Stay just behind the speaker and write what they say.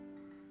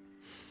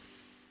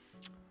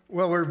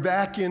Well, we're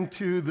back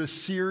into the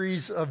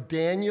series of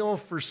Daniel.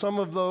 For some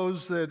of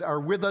those that are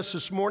with us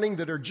this morning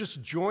that are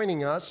just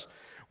joining us,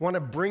 I want to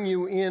bring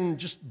you in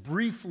just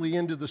briefly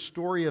into the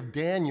story of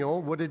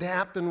Daniel. What had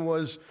happened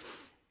was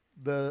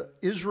the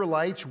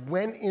Israelites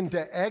went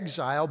into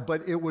exile,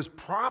 but it was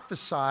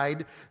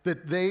prophesied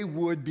that they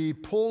would be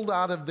pulled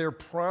out of their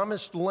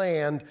promised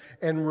land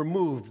and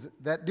removed.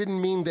 That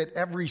didn't mean that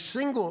every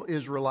single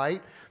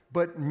Israelite,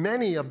 but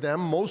many of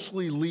them,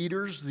 mostly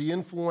leaders, the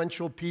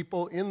influential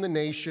people in the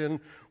nation,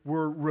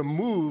 were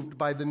removed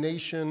by the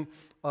nation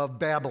of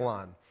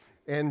Babylon.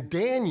 And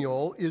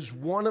Daniel is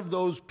one of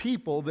those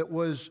people that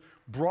was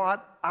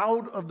brought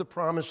out of the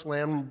promised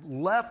land,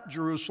 left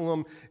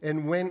Jerusalem,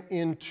 and went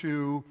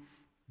into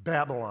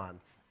Babylon.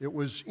 It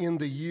was in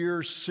the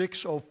year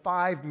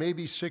 605,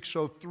 maybe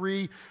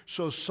 603,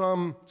 so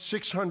some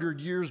 600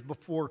 years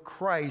before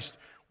Christ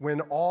when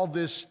all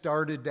this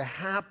started to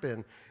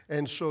happen.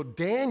 And so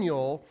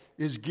Daniel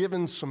is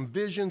given some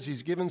visions,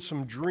 he's given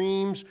some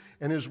dreams,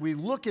 and as we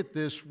look at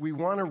this, we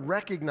want to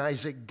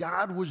recognize that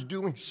God was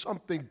doing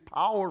something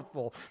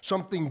powerful,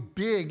 something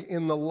big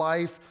in the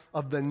life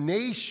of the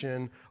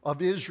nation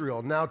of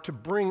Israel. Now, to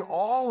bring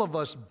all of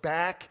us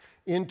back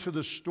into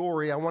the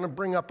story, I want to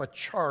bring up a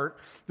chart.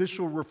 This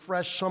will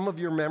refresh some of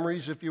your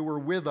memories if you were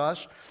with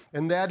us,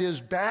 and that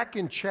is back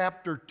in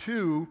chapter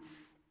 2,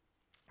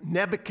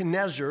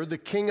 Nebuchadnezzar, the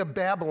king of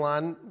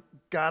Babylon,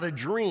 got a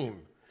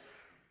dream.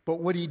 But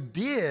what he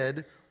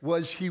did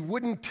was he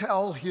wouldn't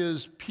tell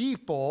his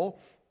people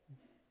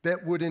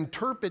that would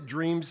interpret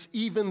dreams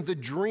even the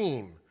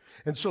dream.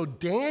 And so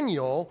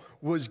Daniel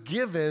was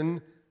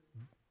given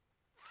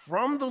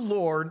from the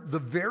Lord the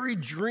very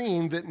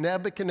dream that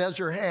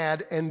Nebuchadnezzar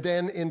had and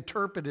then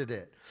interpreted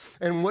it.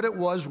 And what it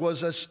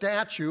was a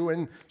statue,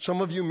 and some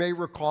of you may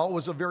recall it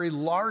was a very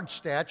large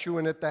statue,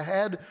 and at the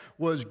head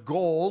was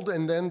gold,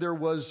 and then there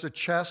was a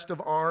chest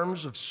of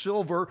arms of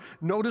silver.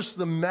 Notice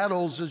the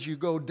metals as you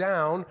go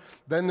down.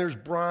 Then there's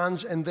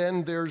bronze, and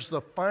then there's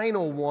the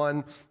final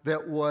one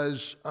that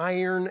was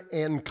iron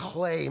and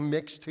clay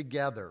mixed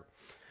together.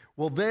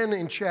 Well, then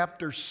in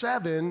chapter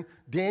 7,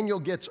 Daniel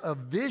gets a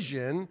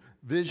vision,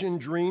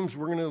 dreams.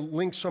 We're going to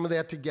link some of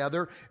that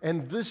together.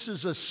 And this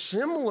is a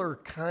similar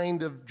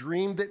kind of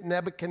dream that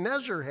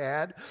Nebuchadnezzar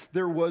had.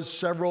 There was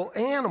several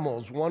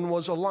animals. One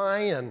was a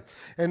lion.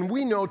 And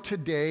we know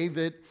today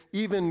that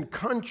even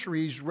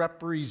countries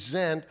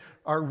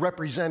are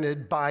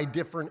represented by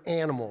different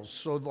animals.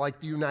 So like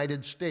the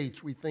United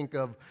States, we think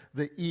of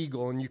the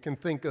eagle, and you can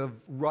think of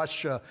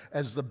Russia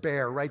as the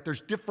bear, right?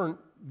 There's different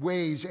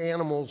ways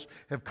animals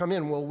have come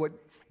in. Well, what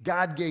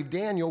God gave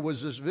Daniel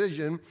was this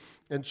vision,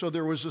 and so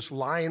there was this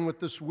lion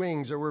with this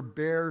wings, there were a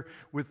bear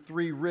with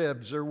 3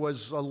 ribs, there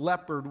was a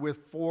leopard with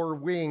 4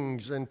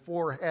 wings and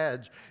 4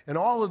 heads, and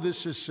all of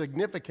this is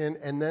significant,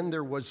 and then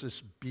there was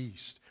this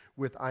beast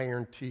with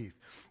iron teeth.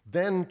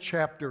 Then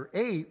chapter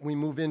 8, we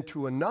move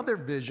into another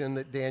vision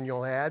that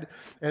Daniel had,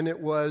 and it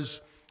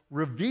was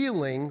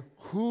revealing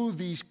who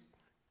these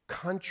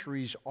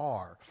countries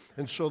are.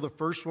 And so the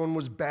first one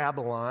was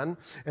Babylon,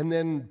 and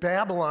then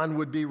Babylon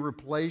would be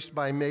replaced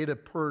by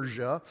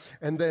Medo-Persia,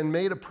 and then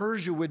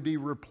Medo-Persia would be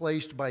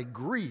replaced by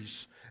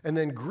Greece, and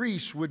then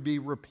Greece would be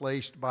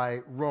replaced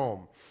by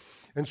Rome.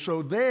 And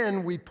so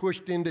then we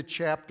pushed into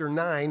chapter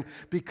 9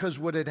 because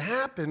what had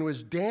happened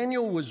was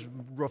Daniel was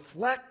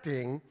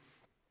reflecting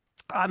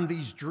on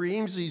these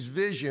dreams, these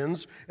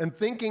visions, and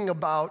thinking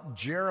about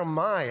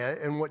Jeremiah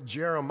and what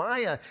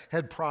Jeremiah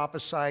had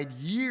prophesied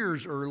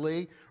years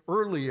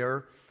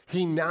earlier.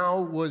 He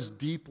now was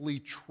deeply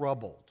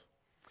troubled.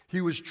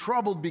 He was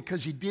troubled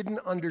because he didn't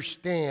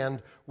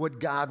understand what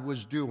God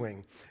was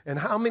doing. And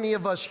how many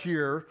of us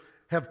here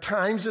have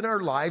times in our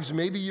lives,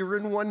 maybe you're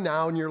in one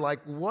now, and you're like,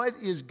 what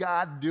is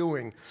God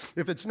doing?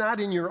 If it's not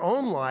in your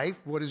own life,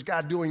 what is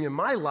God doing in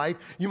my life?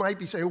 You might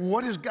be saying,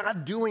 what is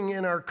God doing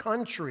in our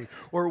country?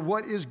 Or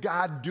what is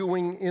God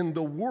doing in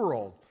the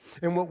world?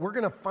 And what we're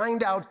going to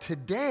find out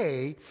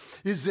today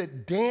is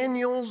that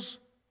Daniel's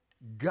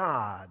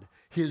God,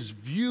 his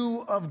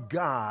view of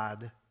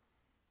God,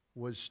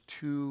 was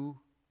too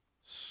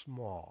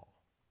small.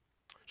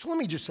 So let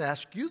me just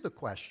ask you the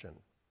question.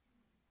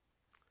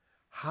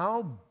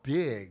 How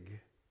big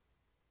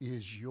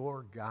is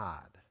your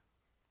God?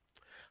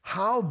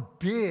 How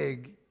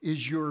big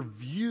is your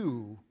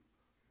view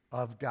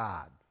of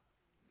God?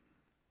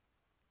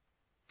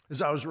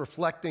 As I was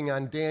reflecting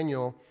on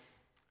Daniel,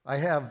 I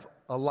have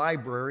a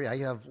library. I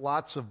have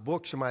lots of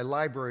books in my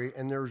library,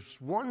 and there's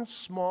one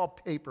small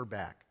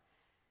paperback.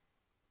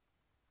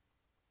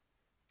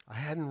 I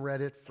hadn't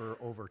read it for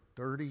over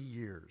 30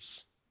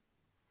 years.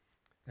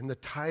 And the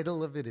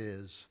title of it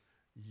is,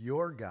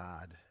 Your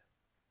God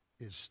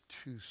is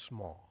Too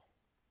Small.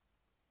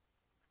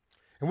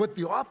 And what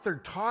the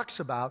author talks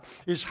about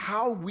is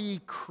how we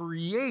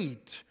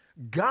create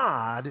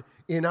God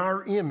in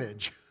our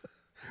image.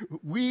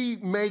 We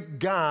make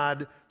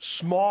God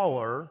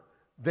smaller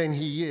than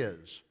he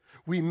is.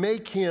 We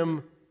make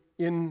him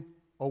in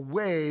a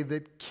way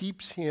that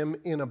keeps him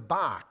in a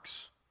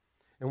box.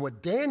 And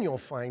what Daniel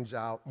finds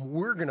out,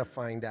 we're going to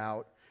find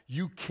out,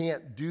 You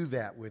can't do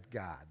that with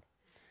God.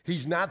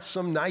 He's not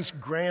some nice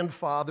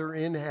grandfather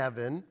in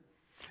heaven.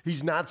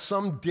 He's not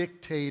some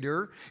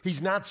dictator.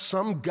 He's not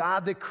some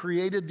God that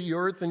created the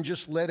earth and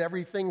just let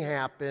everything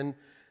happen.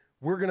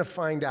 We're going to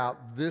find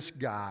out this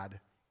God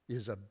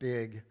is a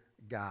big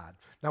God.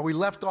 Now, we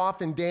left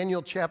off in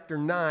Daniel chapter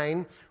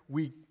 9.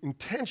 We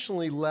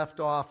intentionally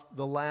left off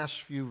the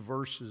last few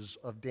verses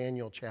of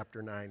Daniel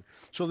chapter 9.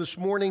 So this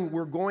morning,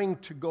 we're going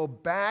to go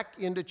back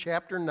into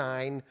chapter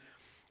 9.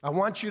 I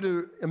want you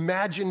to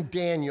imagine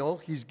Daniel.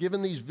 He's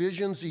given these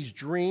visions, these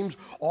dreams.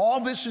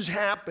 All this is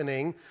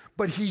happening,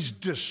 but he's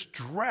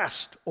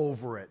distressed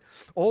over it.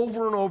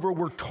 Over and over,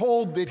 we're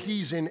told that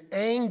he's in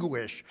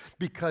anguish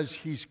because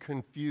he's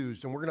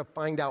confused. And we're going to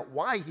find out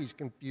why he's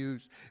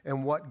confused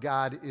and what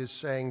God is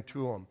saying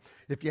to him.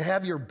 If you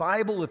have your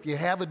Bible, if you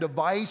have a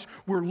device,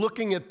 we're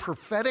looking at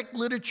prophetic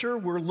literature.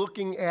 We're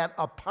looking at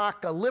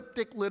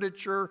apocalyptic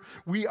literature.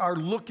 We are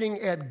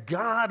looking at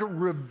God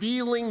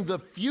revealing the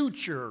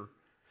future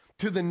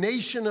to the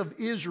nation of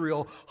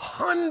Israel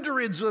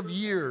hundreds of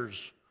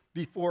years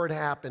before it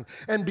happened.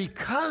 And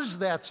because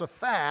that's a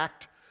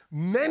fact,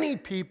 many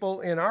people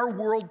in our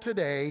world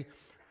today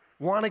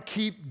want to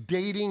keep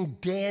dating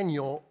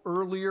Daniel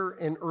earlier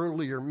and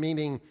earlier,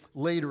 meaning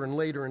later and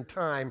later in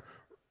time.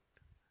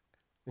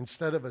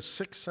 Instead of a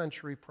 6th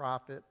century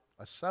prophet,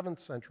 a 7th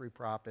century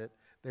prophet,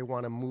 they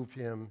want to move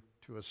him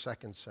to a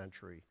 2nd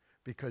century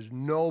because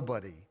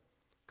nobody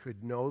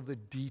could know the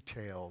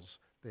details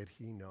that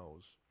he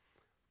knows.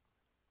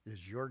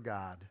 Is your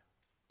God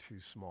too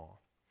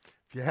small?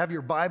 If you have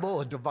your Bible,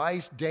 a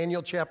device,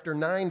 Daniel chapter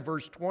 9,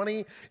 verse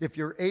 20. If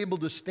you're able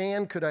to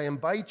stand, could I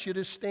invite you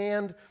to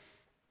stand?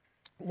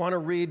 I want to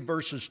read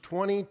verses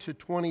 20 to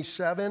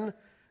 27.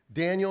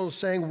 Daniel is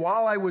saying,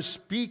 while I was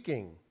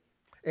speaking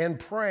and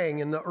praying,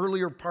 in the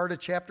earlier part of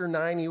chapter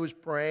 9, he was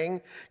praying,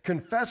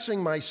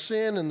 confessing my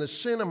sin and the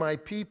sin of my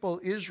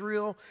people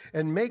Israel,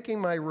 and making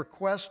my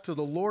request to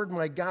the Lord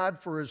my God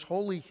for his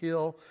holy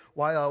hill.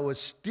 While I was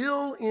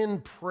still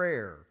in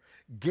prayer,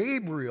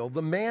 Gabriel,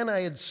 the man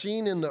I had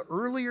seen in the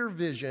earlier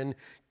vision,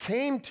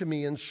 came to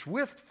me in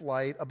swift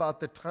flight about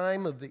the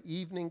time of the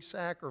evening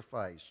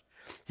sacrifice.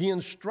 He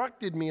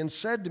instructed me and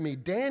said to me,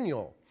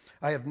 Daniel,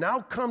 I have now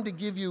come to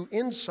give you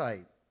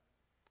insight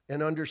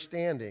and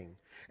understanding.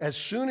 As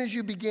soon as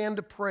you began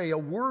to pray, a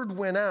word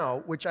went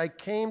out, which I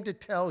came to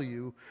tell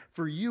you,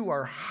 for you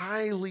are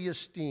highly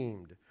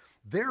esteemed.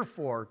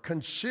 Therefore,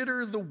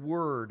 consider the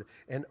word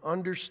and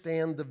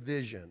understand the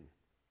vision.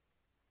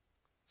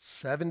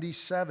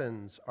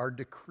 77s are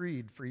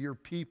decreed for your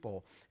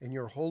people in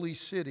your holy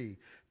city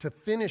to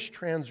finish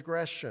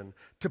transgression,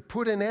 to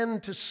put an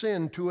end to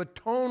sin, to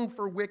atone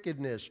for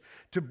wickedness,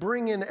 to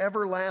bring in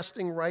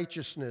everlasting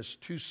righteousness,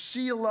 to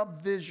seal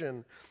up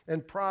vision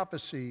and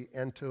prophecy,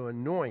 and to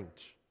anoint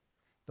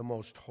the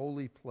most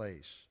holy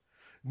place.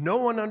 No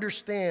one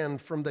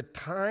understands from the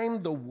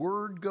time the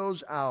word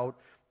goes out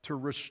to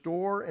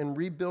restore and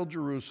rebuild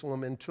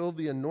Jerusalem until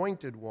the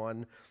Anointed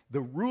One,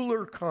 the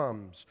ruler,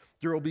 comes.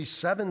 There will be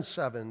 7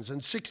 sevens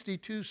and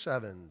 62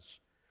 sevens.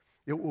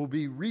 It will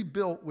be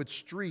rebuilt with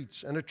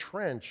streets and a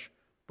trench,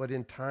 but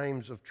in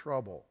times of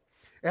trouble.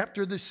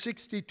 After the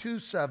 62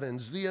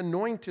 sevens, the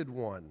Anointed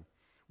One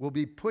will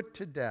be put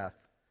to death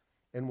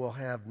and will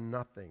have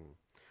nothing.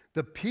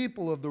 The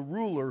people of the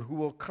ruler who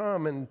will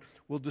come and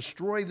will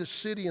destroy the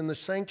city and the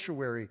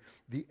sanctuary,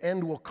 the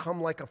end will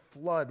come like a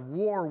flood.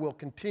 War will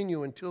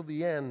continue until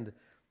the end,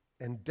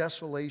 and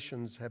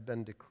desolations have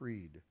been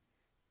decreed.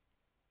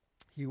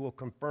 He will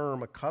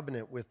confirm a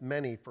covenant with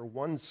many for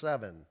 1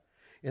 7.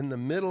 In the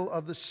middle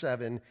of the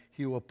 7,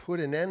 he will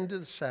put an end to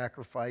the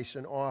sacrifice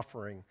and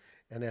offering,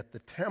 and at the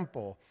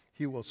temple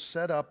he will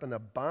set up an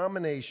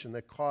abomination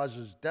that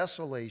causes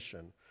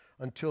desolation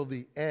until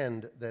the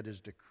end that is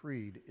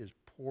decreed is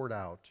poured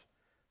out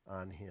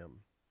on him.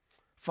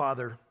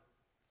 Father,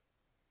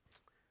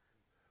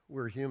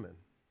 we're human.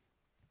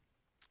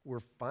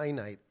 We're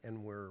finite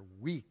and we're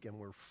weak and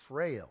we're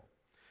frail.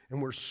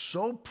 And we're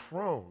so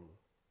prone,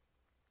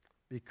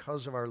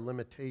 because of our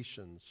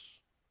limitations,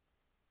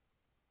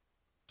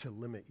 to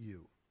limit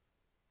you.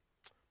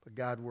 But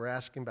God, we're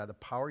asking by the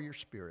power of your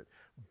Spirit,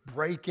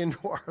 break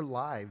into our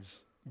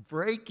lives.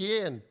 Break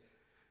in.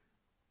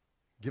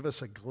 Give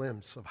us a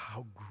glimpse of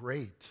how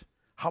great,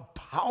 how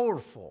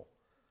powerful,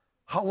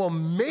 how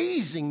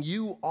amazing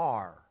you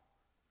are,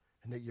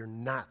 and that you're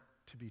not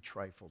to be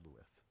trifled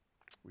with.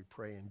 We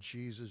pray in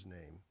Jesus'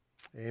 name.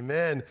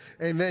 Amen.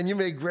 Amen. You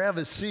may grab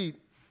a seat.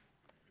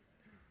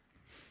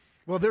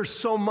 Well, there's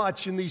so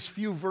much in these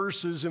few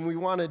verses, and we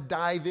want to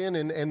dive in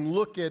and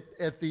look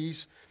at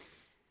these.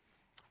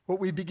 What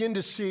we begin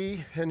to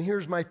see, and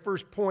here's my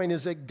first point,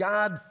 is that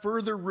God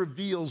further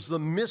reveals the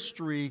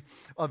mystery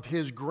of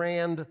his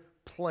grand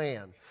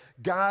plan.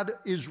 God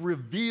is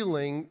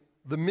revealing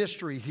the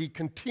mystery. He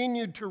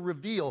continued to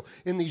reveal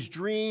in these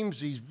dreams,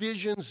 these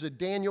visions that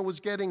Daniel was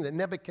getting, that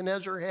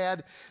Nebuchadnezzar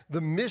had,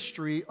 the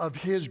mystery of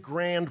his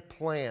grand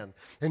plan.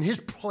 And his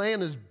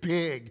plan is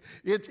big.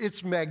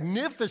 It's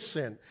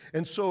magnificent.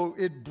 And so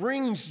it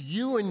brings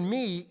you and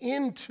me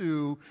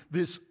into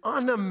this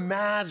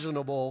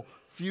unimaginable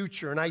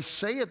future. And I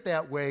say it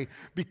that way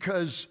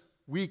because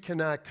we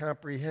cannot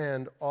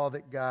comprehend all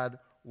that God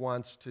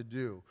wants to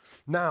do.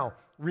 Now,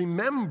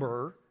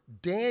 remember,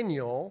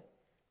 Daniel,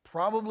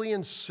 probably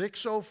in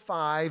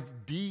 605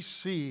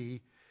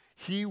 BC,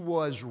 he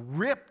was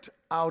ripped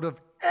out of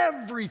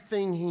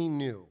everything he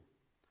knew.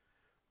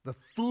 The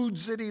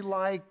foods that he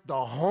liked,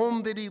 the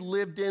home that he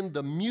lived in,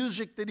 the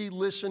music that he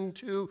listened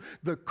to,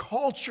 the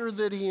culture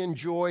that he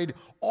enjoyed,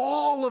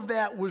 all of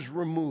that was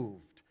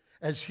removed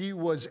as he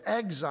was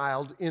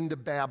exiled into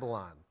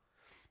Babylon.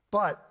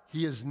 But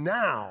he is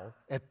now,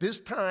 at this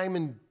time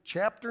in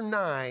chapter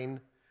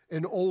 9,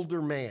 an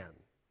older man.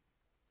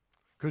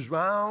 Because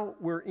now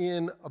we're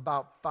in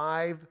about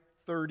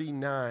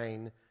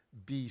 539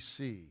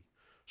 BC.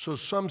 So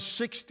some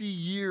 60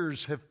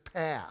 years have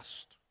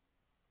passed.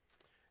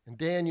 And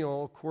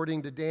Daniel,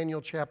 according to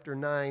Daniel chapter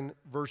 9,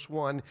 verse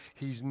 1,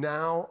 he's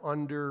now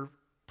under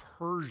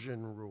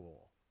Persian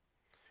rule.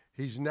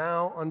 He's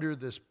now under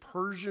this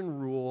Persian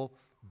rule.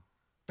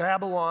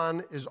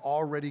 Babylon is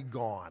already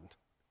gone.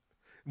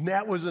 And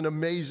that was an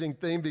amazing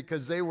thing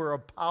because they were a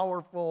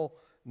powerful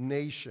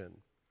nation.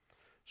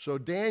 So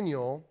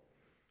Daniel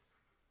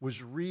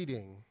was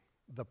reading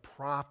the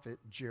prophet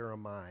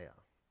Jeremiah.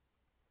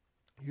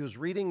 He was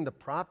reading the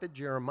prophet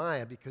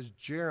Jeremiah because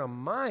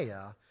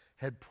Jeremiah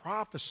had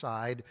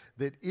prophesied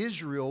that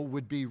Israel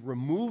would be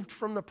removed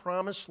from the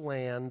promised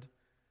land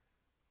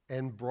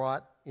and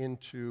brought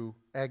into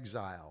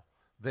exile.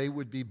 They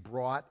would be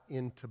brought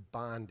into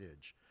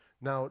bondage.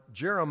 Now,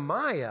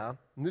 Jeremiah,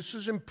 and this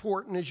is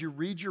important as you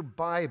read your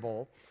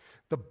Bible,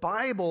 the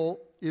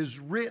Bible is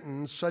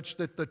written such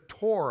that the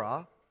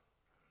Torah,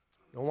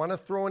 I don't want to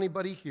throw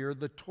anybody here,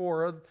 the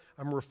Torah,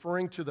 I'm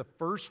referring to the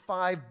first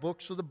 5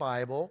 books of the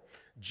Bible,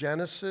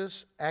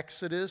 Genesis,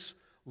 Exodus,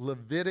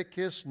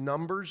 Leviticus,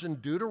 Numbers,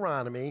 and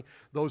Deuteronomy.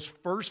 Those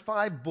first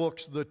 5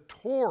 books, the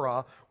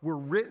Torah, were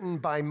written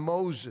by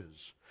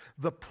Moses.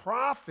 The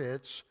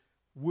prophets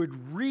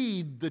would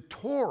read the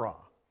Torah,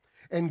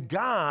 and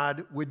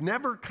God would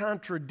never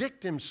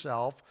contradict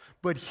himself,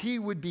 but he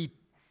would be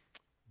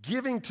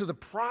giving to the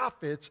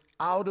prophets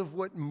out of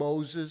what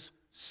Moses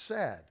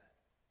said.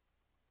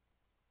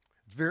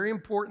 It's very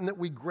important that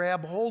we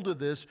grab hold of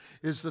this,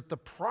 is that the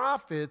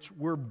prophets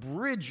were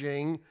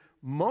bridging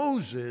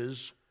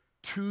Moses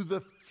to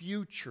the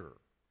future.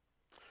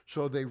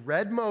 So they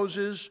read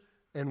Moses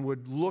and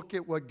would look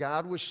at what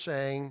God was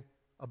saying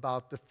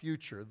about the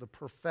future, the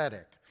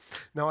prophetic.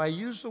 Now, I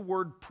use the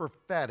word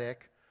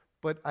prophetic,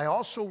 but I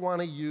also want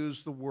to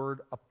use the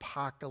word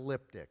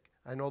apocalyptic.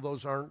 I know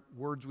those aren't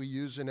words we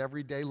use in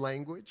everyday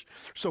language.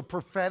 So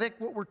prophetic,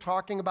 what we're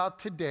talking about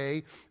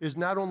today, is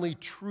not only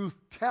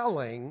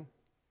truth-telling,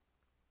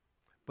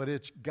 but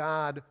it's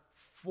God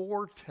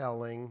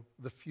foretelling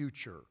the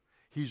future.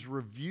 He's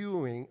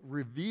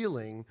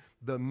revealing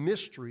the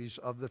mysteries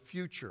of the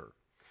future.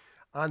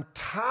 On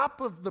top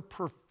of the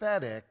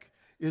prophetic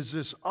is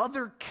this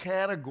other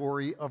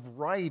category of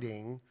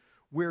writing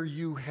where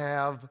you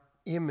have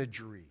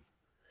imagery,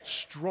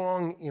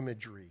 strong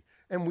imagery.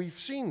 And we've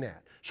seen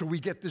that. So we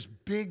get this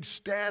big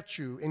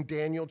statue in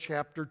Daniel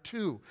chapter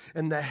 2,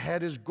 and the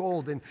head is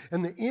gold, and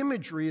the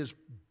imagery is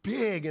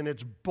big and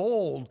it's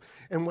bold.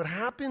 And what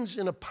happens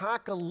in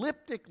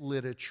apocalyptic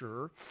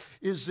literature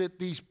is that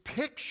these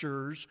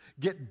pictures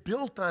get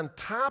built on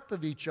top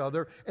of each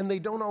other, and they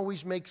don't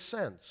always make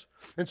sense.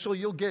 And so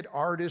you'll get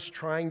artists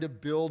trying to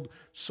build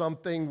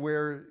something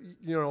where,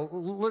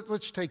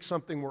 let's take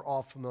something we're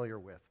all familiar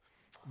with,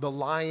 the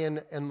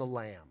lion and the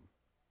lamb.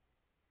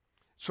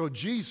 So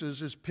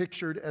Jesus is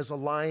pictured as a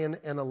lion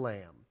and a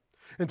lamb.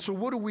 And so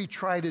what do we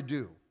try to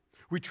do?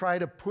 We try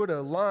to put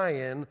a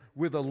lion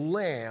with a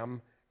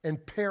lamb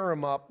and pair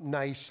them up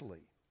nicely,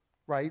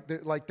 right?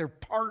 Like they're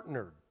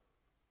partnered.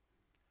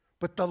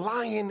 But the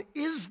lion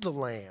is the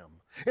lamb,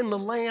 and the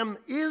lamb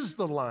is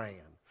the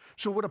lion.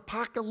 So what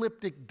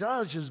apocalyptic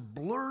does is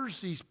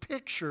blurs these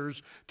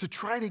pictures to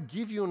try to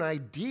give you an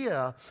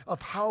idea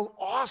of how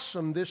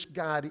awesome this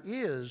God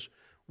is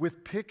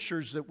with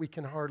pictures that we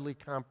can hardly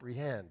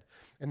comprehend.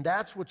 And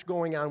that's what's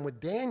going on with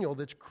Daniel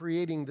that's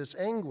creating this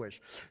anguish.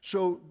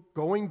 So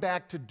going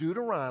back to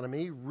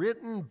Deuteronomy,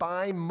 written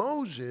by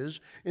Moses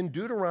in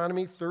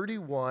Deuteronomy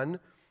 31,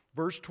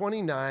 verse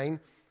 29,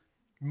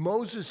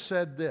 Moses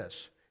said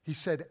this. He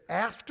said,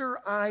 "After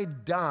I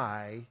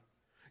die,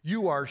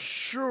 you are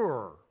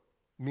sure,"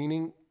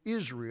 meaning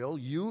Israel,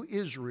 you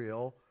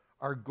Israel,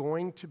 are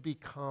going to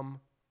become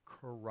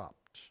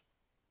corrupt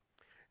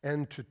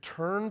and to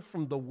turn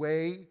from the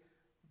way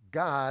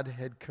God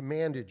had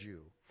commanded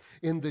you.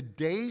 In the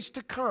days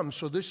to come,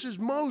 so this is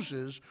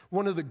Moses,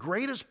 one of the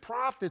greatest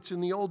prophets in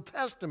the Old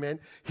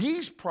Testament,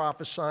 he's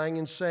prophesying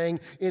and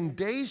saying, in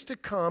days to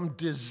come,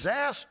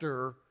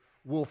 disaster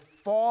will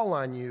fall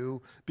on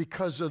you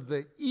because of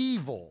the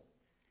evil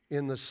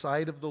in the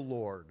sight of the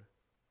Lord,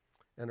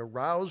 and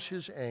arouse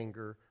his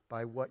anger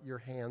by what your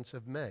hands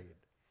have made.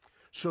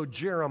 So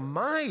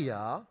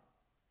Jeremiah,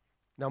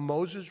 now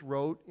Moses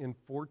wrote in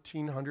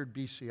 1400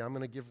 BC. I'm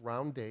going to give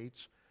round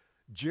dates.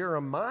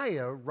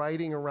 Jeremiah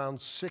writing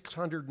around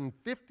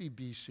 650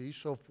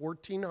 BC, so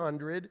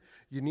 1400.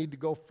 You need to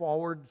go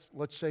forward,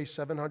 let's say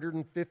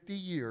 750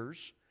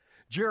 years.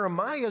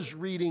 Jeremiah's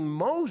reading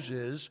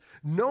Moses,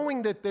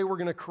 knowing that they were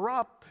going to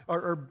corrupt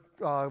or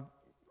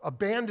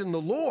abandon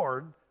the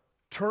Lord,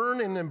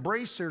 turn and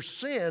embrace their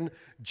sin.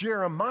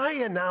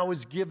 Jeremiah now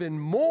is given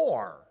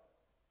more.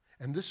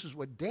 And this is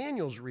what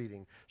Daniel's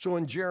reading. So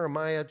in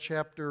Jeremiah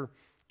chapter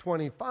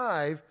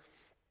 25,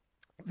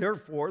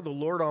 therefore, the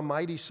Lord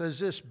Almighty says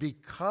this,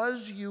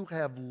 because you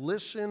have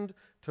listened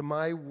to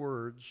my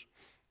words,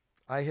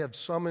 I have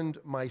summoned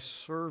my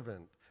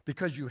servant.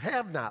 Because you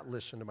have not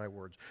listened to my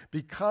words.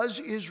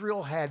 Because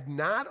Israel had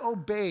not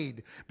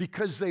obeyed.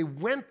 Because they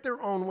went their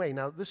own way.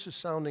 Now, this is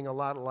sounding a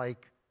lot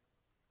like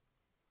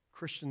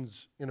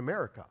Christians in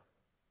America.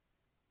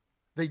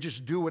 They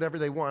just do whatever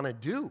they want to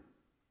do.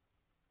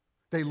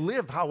 They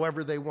live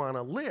however they want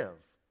to live.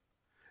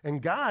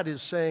 And God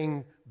is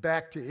saying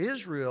back to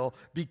Israel,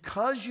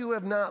 because you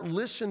have not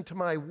listened to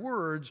my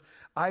words,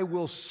 I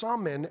will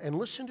summon, and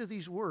listen to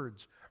these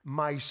words,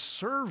 my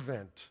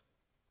servant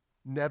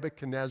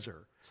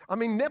Nebuchadnezzar. I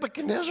mean,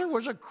 Nebuchadnezzar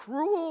was a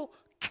cruel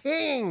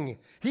king.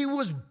 He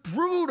was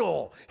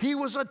brutal. He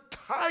was a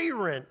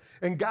tyrant.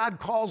 And God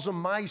calls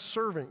him my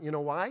servant. You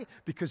know why?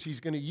 Because he's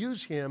going to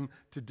use him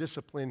to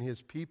discipline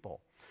his people.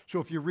 So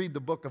if you read the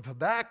book of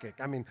Habakkuk,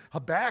 I mean,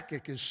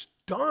 Habakkuk is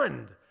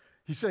stunned.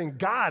 He's saying,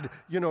 God,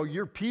 you know,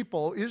 your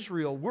people,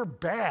 Israel, we're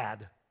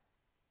bad.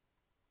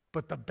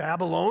 But the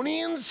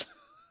Babylonians,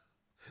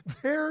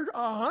 they're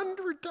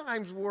 100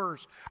 times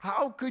worse.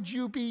 How could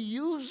you be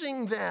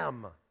using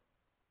them?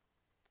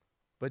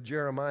 But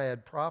Jeremiah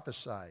had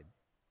prophesied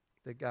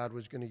that God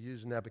was going to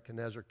use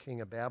Nebuchadnezzar,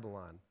 king of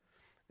Babylon.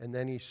 And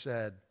then he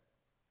said,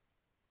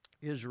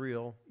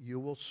 Israel, you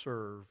will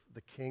serve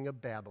the king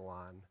of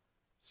Babylon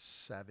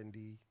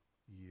 70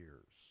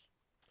 years.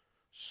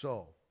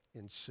 So,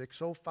 in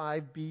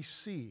 605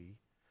 BC,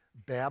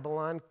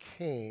 Babylon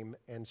came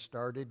and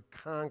started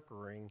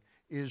conquering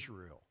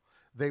Israel.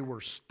 They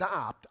were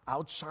stopped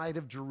outside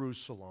of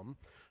Jerusalem,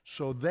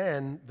 so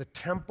then the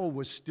temple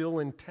was still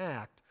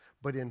intact.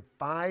 But in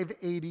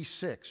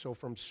 586, so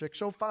from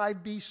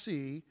 605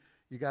 BC,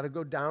 you got to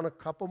go down a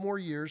couple more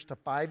years to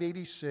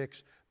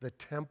 586, the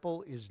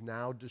temple is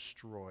now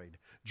destroyed.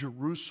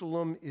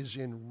 Jerusalem is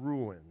in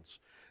ruins.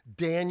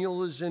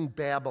 Daniel is in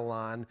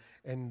Babylon,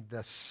 and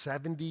the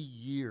 70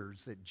 years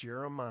that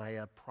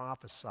Jeremiah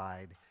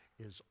prophesied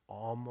is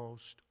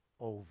almost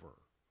over.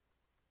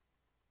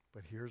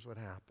 But here's what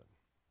happened.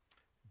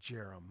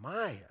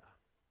 Jeremiah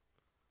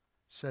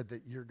said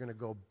that you're going to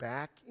go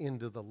back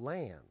into the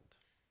land,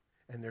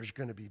 and there's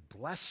going to be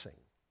blessing.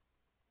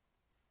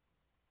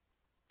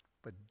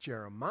 But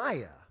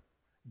Jeremiah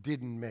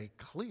didn't make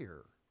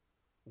clear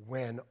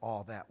when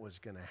all that was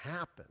going to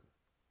happen.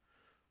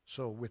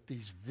 So with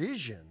these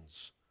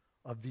visions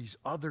of these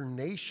other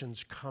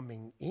nations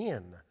coming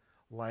in,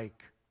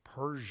 like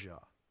Persia,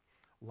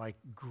 like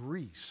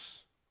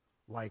Greece,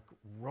 like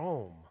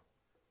Rome,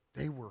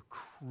 they were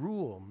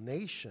cruel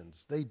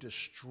nations. They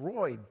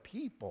destroyed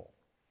people.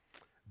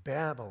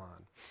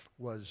 Babylon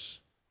was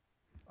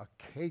a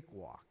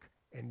cakewalk,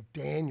 and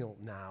Daniel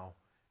now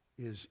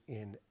is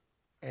in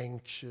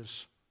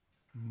anxious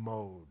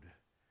mode.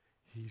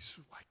 He's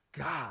like,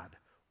 God,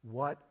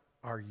 what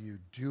are you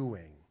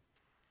doing?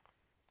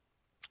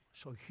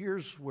 So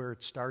here's where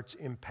it starts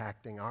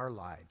impacting our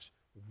lives.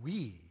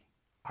 We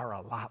are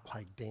a lot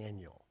like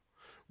Daniel.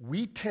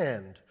 We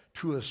tend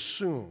to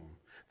assume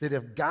that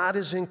if God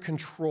is in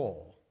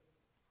control,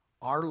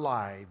 our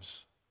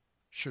lives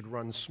should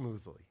run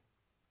smoothly.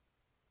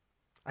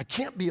 I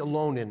can't be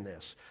alone in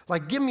this.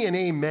 Like, give me an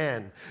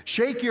amen.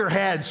 Shake your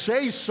head.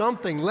 Say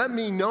something. Let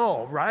me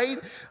know, right?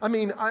 I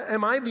mean,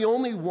 am I the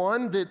only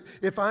one that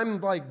if I'm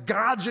like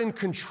God's in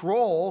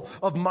control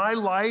of my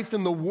life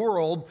and the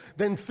world,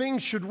 then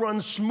things should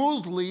run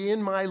smoothly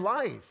in my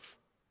life?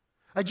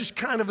 I just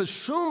kind of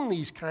assume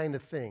these kind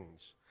of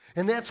things.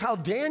 And that's how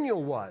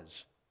Daniel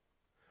was.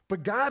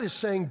 But God is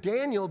saying,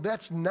 Daniel,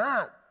 that's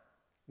not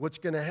what's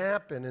going to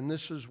happen. And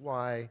this is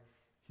why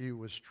he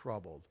was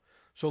troubled.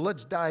 So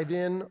let's dive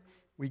in.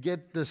 We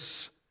get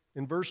this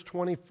in verse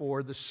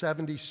 24, the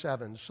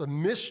 77s, the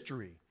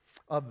mystery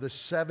of the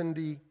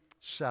 77s,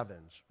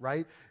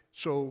 right?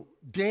 So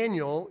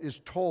Daniel is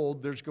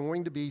told there's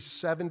going to be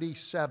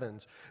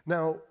 77s.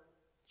 Now,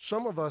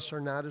 some of us are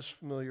not as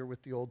familiar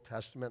with the Old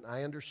Testament.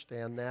 I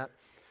understand that.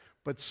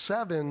 But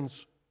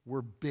sevens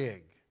were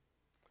big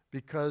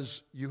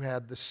because you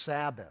had the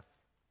Sabbath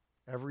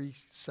every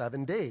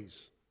 7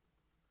 days.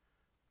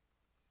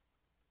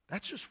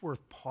 That's just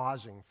worth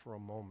pausing for a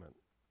moment.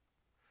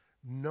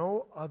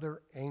 No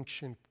other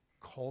ancient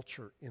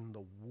culture in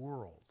the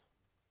world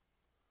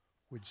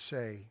would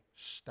say,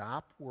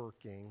 stop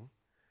working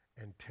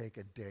and take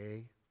a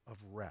day of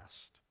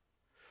rest.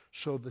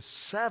 So the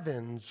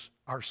sevens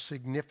are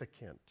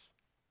significant.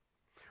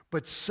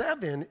 But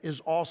 7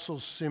 is also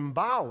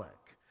symbolic.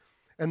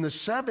 And the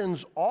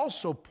sevens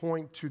also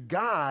point to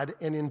God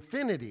and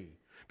infinity,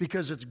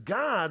 because it's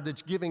God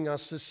that's giving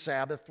us this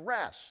Sabbath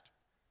rest.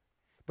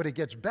 But it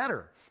gets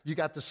better. You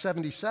got the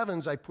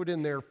 77s, I put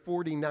in there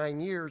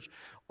 49 years.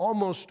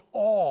 Almost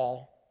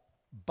all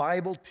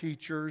Bible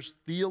teachers,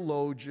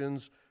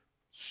 theologians,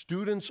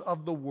 students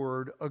of the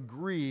Word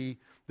agree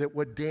that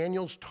what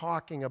Daniel's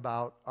talking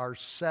about are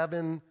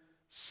seven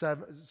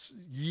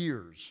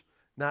years,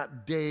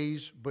 not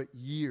days, but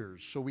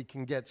years. So we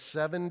can get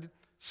 7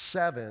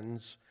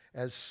 sevens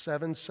as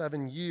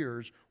 7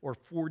 years, or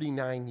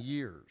 49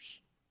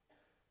 years.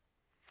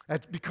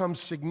 That becomes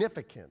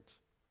significant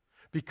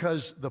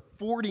because the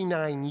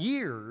 49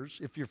 years,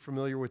 if you're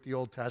familiar with the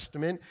Old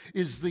Testament,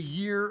 is the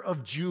year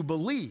of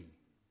Jubilee.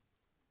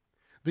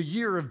 The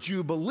year of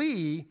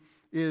Jubilee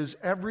is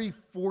every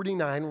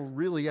 49,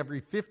 really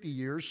every 50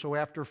 years. So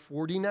after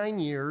 49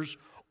 years,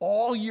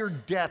 all your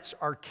debts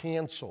are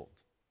canceled.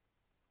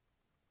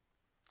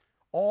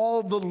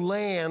 All the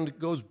land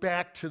goes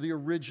back to the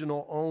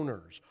original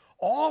owners.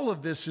 All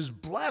of this is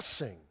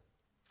blessing.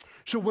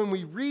 So when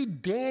we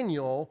read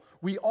Daniel,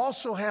 we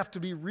also have to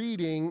be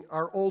reading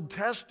our Old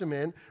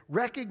Testament,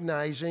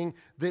 recognizing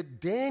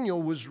that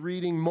Daniel was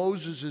reading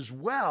Moses as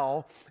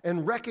well,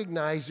 and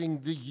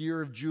recognizing the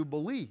year of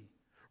Jubilee,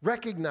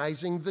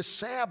 recognizing the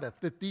Sabbath,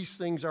 that these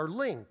things are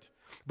linked.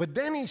 But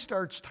then he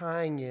starts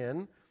tying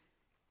in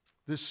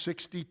the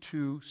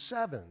 62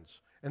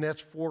 sevens, and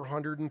that's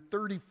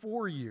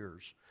 434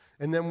 years.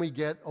 And then we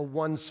get a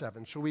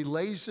 1/7. So he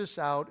lays this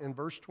out in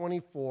verse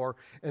 24,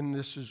 and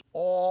this is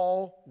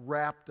all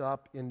wrapped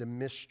up into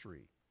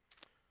mystery.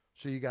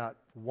 So you got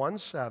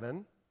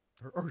 1/7,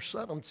 or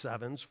 7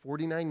 sevens,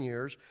 49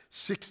 years,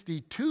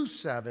 62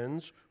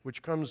 sevens,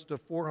 which comes to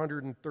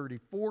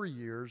 434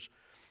 years,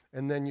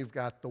 and then you've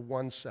got the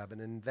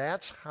 1/7. And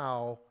that's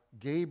how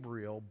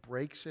Gabriel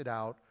breaks it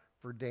out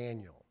for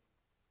Daniel.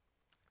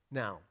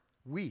 Now,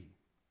 we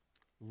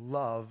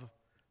love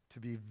to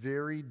be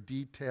very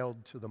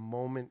detailed to the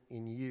moment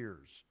in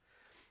years.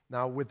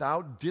 Now,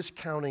 without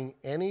discounting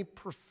any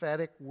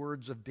prophetic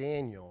words of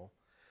Daniel,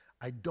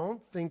 I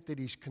don't think that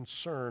he's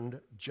concerned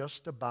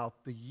just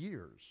about the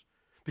years.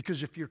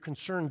 Because if you're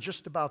concerned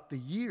just about the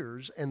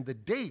years and the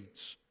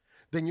dates,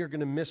 then you're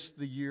going to miss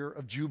the year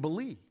of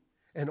Jubilee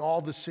and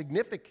all the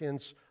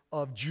significance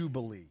of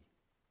Jubilee.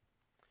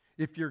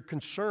 If you're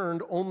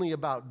concerned only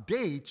about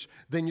dates,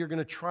 then you're going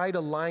to try to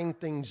line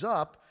things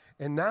up.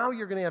 And now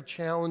you're going to have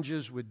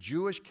challenges with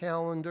Jewish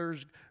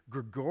calendars,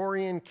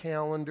 Gregorian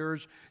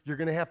calendars. You're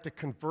going to have to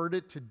convert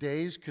it to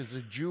days because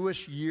the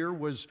Jewish year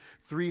was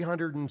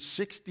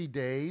 360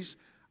 days.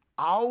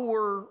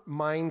 Our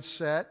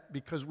mindset,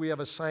 because we have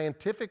a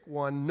scientific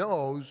one,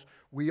 knows,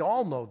 we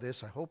all know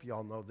this, I hope you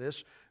all know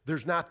this,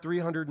 there's not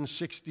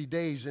 360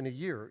 days in a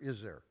year, is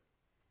there?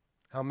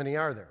 How many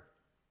are there?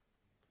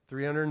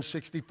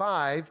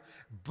 365,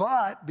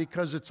 but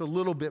because it's a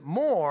little bit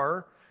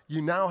more,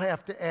 you now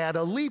have to add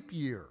a leap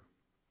year.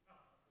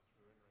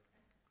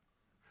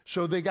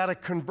 So they got to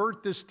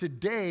convert this to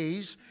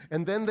days,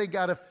 and then they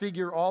got to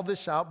figure all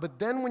this out. But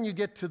then when you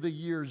get to the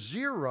year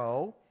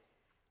 0,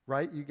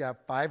 right, you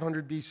got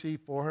 500 BC,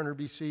 400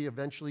 BC,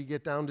 eventually you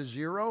get down to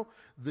 0.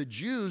 The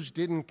Jews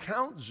didn't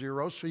count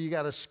 0, so you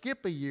got to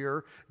skip a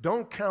year.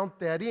 Don't count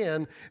that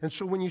in. And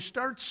so when you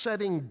start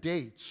setting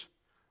dates,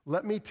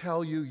 let me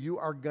tell you, you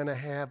are going to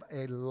have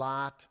a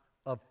lot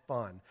of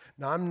fun.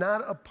 Now, I'm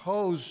not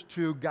opposed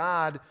to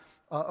God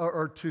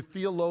or to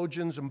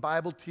theologians and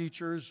Bible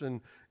teachers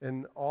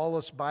and all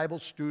us Bible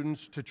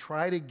students to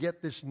try to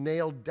get this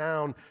nailed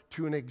down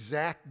to an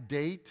exact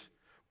date,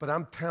 but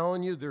I'm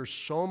telling you, there's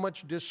so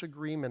much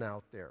disagreement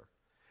out there.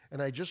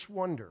 And I just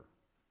wonder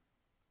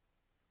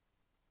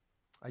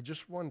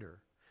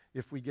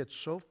if we get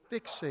so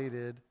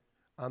fixated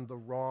on the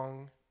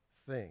wrong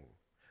thing.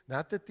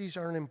 Not that these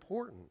aren't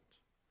important,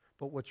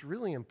 but what's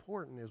really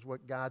important is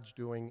what God's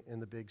doing in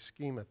the big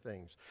scheme of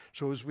things.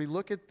 So as we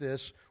look at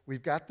this,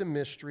 we've got the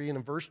mystery, and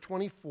in verse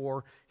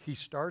 24, he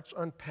starts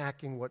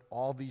unpacking what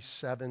all these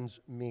sevens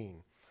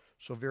mean.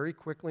 So very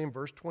quickly in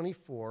verse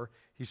 24,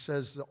 he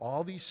says that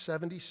all these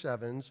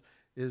 77s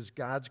is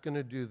God's going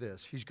to do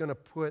this. He's going to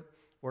put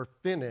or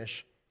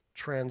finish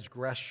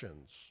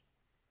transgressions.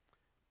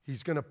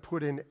 He's going to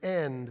put an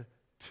end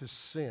to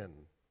sin.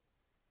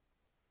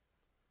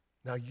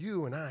 Now,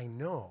 you and I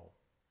know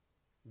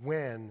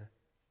when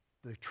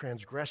the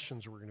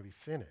transgressions were going to be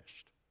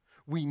finished.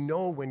 We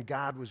know when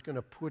God was going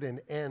to put an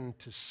end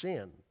to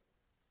sin.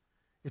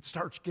 It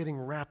starts getting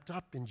wrapped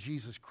up in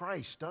Jesus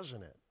Christ,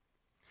 doesn't it?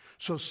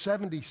 So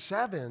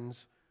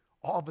 77s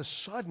all of a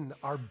sudden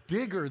are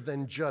bigger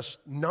than just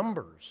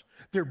numbers.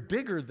 They're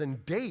bigger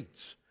than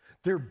dates.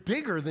 They're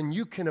bigger than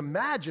you can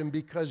imagine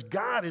because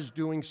God is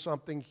doing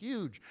something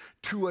huge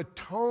to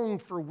atone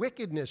for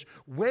wickedness.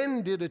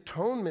 When did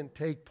atonement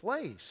take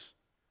place?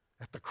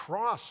 At the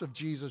cross of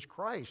Jesus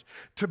Christ,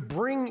 to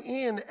bring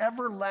in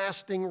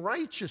everlasting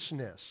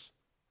righteousness.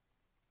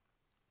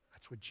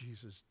 That's That's what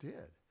Jesus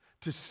did.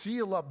 To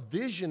seal up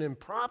vision and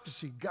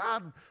prophecy,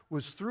 God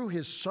was through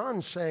his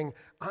Son saying,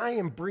 I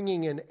am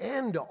bringing an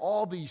end to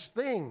all these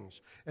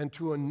things and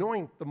to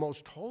anoint the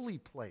most holy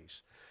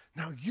place.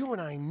 Now, you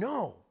and I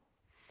know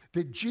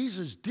that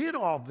Jesus did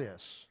all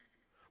this,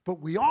 but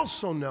we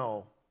also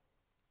know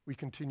we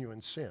continue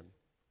in sin.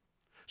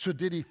 So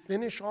did he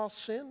finish all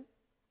sin?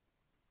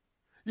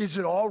 Is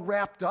it all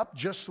wrapped up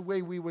just the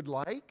way we would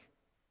like?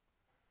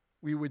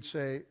 We would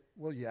say,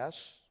 well, yes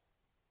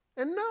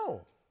and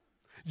no.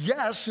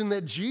 Yes, in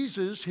that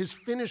Jesus, his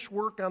finished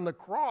work on the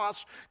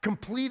cross,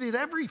 completed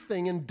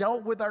everything and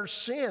dealt with our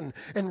sin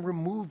and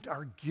removed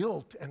our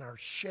guilt and our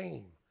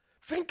shame.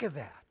 Think of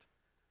that.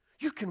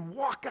 You can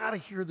walk out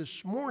of here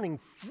this morning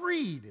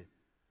freed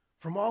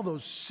from all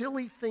those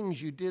silly things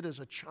you did as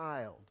a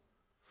child,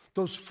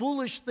 those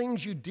foolish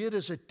things you did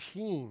as a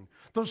teen,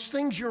 those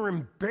things you're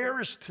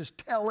embarrassed to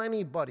tell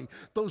anybody,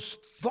 those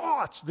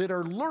thoughts that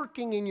are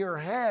lurking in your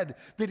head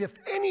that if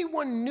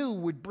anyone knew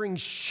would bring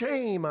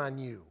shame on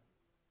you.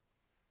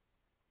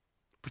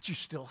 But you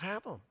still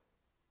have them.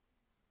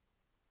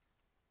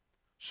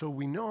 So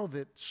we know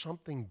that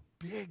something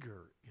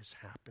bigger is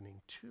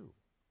happening too.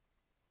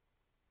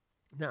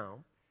 Now,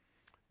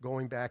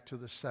 going back to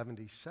the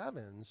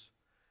 77s,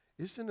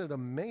 isn't it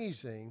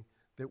amazing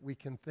that we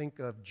can think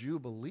of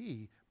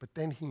Jubilee, but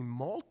then he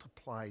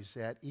multiplies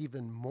that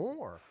even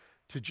more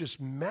to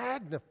just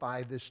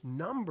magnify this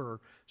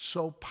number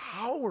so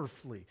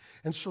powerfully.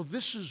 And so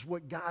this is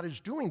what God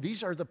is doing.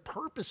 These are the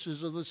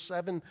purposes of the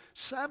 77s.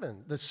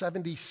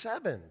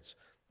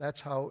 That's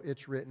how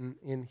it's written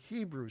in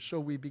Hebrew. So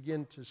we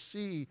begin to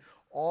see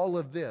all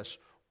of this.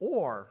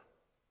 Or,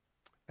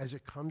 as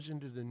it comes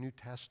into the New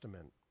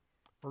Testament,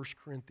 1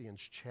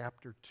 Corinthians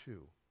chapter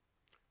 2,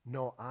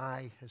 no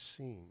eye has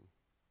seen,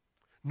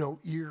 no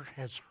ear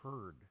has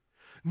heard,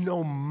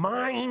 no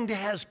mind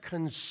has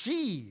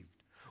conceived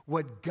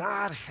what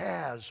God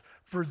has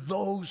for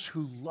those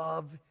who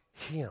love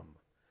him.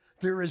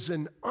 There is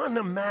an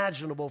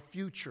unimaginable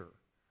future.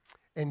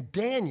 And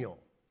Daniel,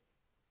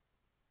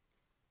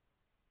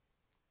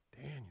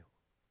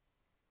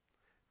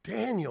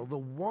 the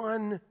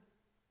one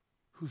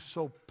who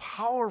so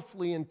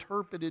powerfully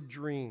interpreted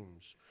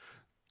dreams,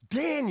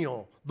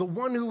 Daniel, the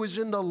one who was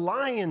in the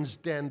lion's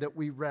den that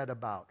we read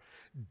about,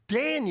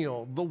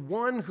 Daniel, the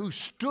one who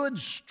stood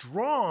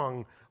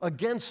strong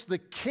against the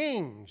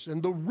kings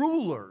and the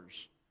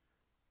rulers.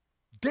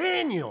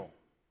 Daniel,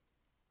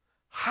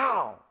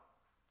 how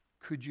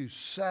could you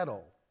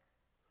settle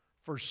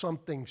for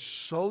something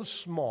so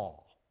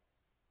small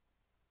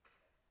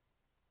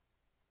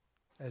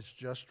as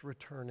just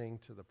returning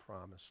to the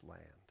promised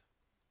land?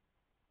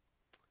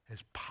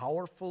 As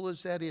powerful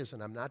as that is,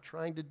 and I'm not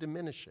trying to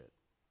diminish it,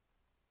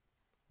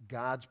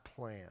 God's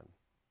plan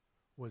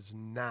was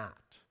not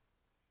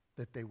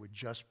that they would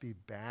just be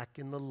back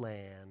in the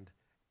land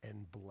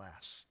and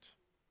blessed.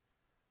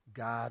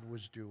 God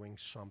was doing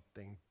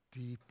something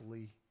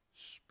deeply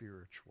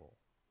spiritual.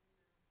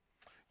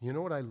 You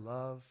know what I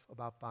love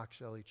about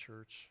Box Ellie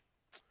Church?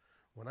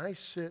 When I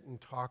sit and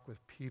talk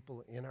with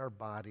people in our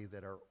body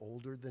that are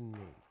older than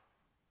me,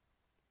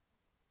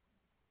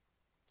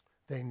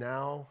 they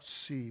now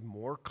see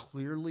more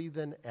clearly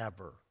than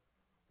ever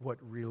what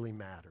really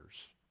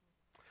matters.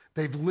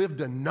 They've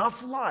lived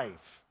enough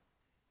life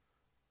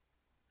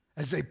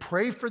as they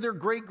pray for their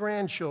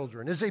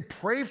great-grandchildren, as they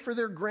pray for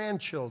their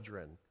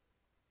grandchildren.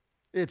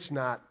 It's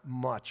not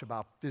much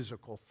about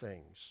physical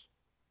things.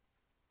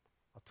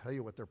 I'll tell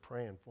you what they're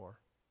praying for.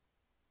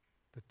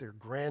 That their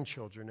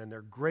grandchildren and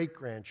their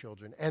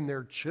great-grandchildren and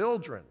their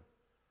children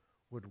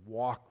would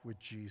walk with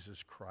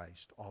Jesus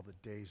Christ all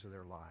the days of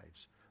their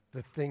lives.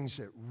 The things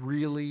that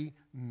really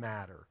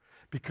matter.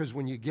 Because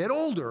when you get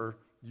older,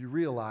 you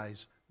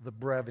realize the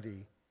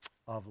brevity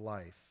of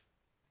life.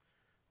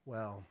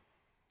 Well,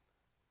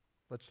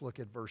 let's look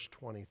at verse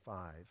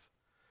 25.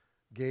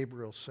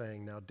 Gabriel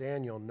saying, now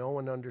Daniel, know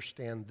and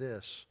understand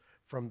this.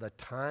 From the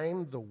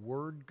time the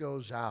word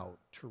goes out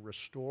to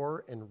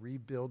restore and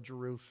rebuild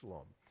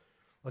Jerusalem.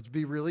 Let's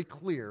be really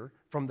clear.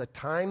 From the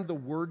time the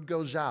word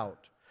goes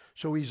out.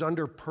 So he's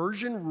under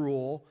Persian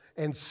rule,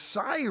 and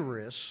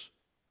Cyrus,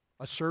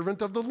 a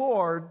servant of the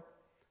Lord,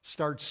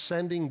 starts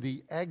sending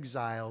the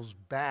exiles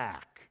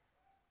back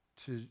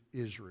to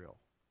Israel.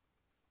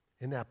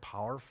 Isn't that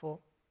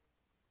powerful?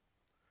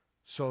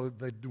 So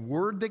the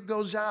word that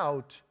goes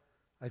out,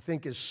 I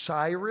think, is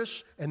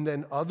Cyrus and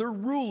then other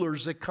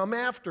rulers that come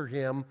after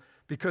him,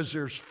 because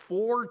there's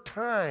 4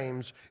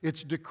 times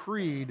it's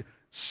decreed,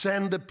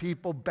 send the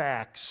people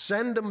back,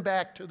 send them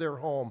back to their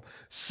home,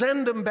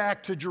 send them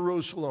back to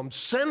Jerusalem,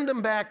 send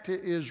them back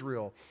to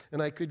Israel.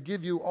 And I could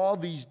give you all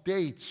these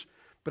dates,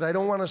 but I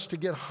don't want us to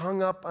get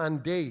hung up on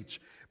dates.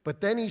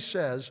 But then he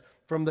says,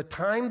 from the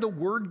time the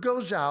word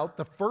goes out,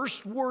 the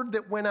first word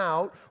that went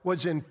out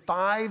was in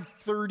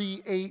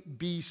 538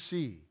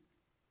 BC.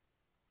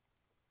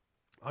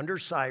 Under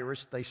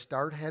Cyrus, they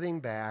start heading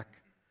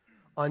back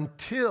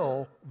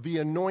until the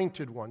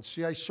Anointed One.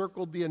 See, I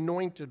circled the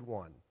Anointed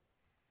One.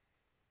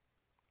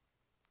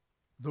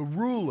 The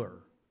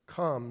ruler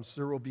comes,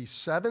 there will be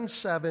 7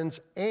 sevens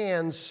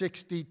and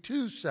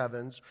 62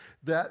 sevens.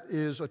 That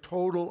is a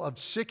total of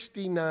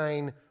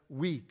 69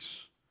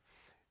 weeks.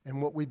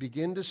 And what we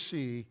begin to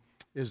see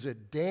is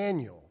that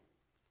Daniel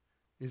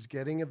is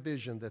getting a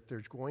vision that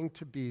there's going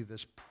to be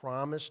this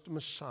promised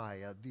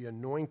Messiah, the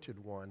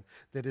Anointed One,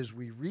 that as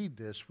we read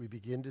this, we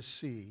begin to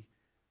see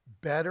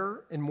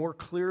better and more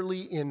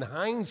clearly in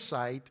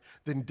hindsight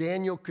than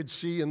Daniel could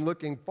see in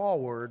looking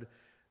forward.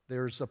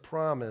 There's the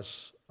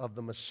promise of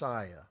the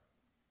Messiah.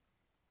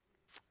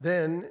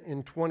 Then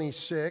in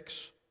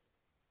 26,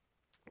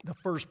 the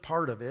first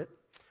part of it,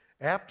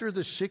 after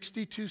the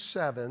 62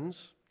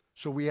 sevens,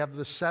 so we have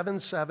the 7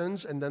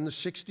 sevens and then the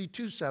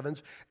 62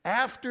 sevens.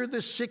 After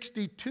the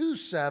 62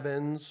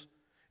 sevens,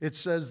 it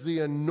says the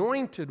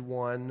Anointed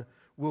One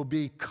will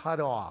be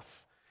cut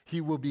off. He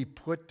will be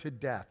put to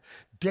death.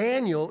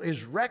 Daniel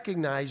is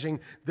recognizing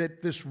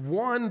that this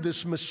one,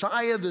 this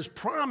Messiah, this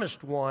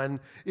promised one,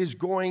 is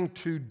going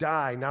to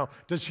die. Now,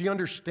 does he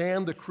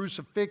understand the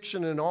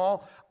crucifixion and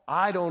all?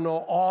 I don't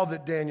know all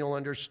that Daniel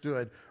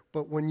understood.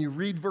 But when you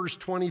read verse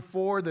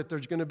 24, that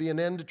there's going to be an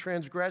end to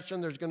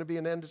transgression, there's going to be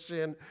an end to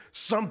sin,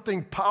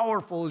 something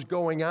powerful is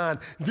going on.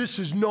 This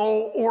is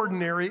no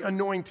ordinary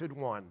Anointed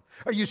One.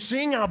 Are you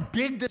seeing how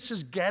big this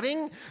is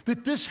getting?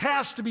 That this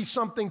has to be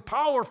something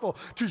powerful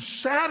to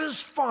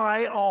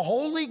satisfy a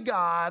holy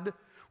God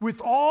with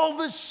all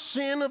the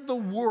sin of the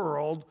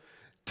world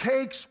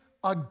takes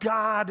a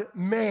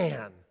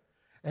God-man.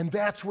 And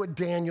that's what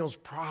Daniel's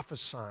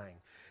prophesying.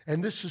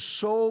 And this is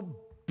so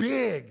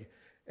big.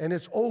 And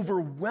it's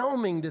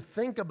overwhelming to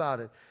think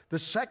about it. The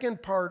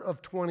second part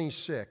of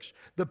 26,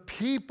 the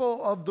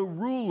people of the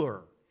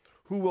ruler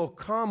who will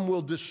come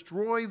will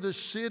destroy the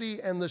city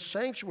and the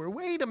sanctuary.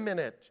 Wait a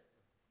minute.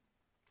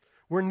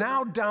 We're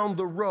now down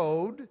the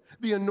road.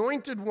 The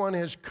Anointed One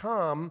has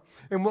come.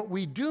 And what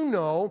we do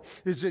know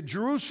is that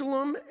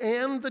Jerusalem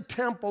and the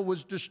temple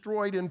was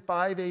destroyed in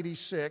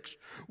 586.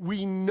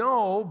 We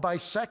know by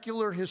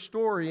secular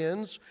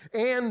historians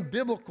and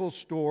biblical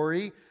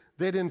story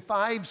that in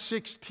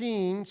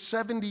 516,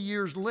 70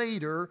 years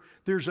later,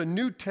 there's a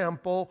new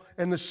temple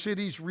and the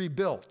city's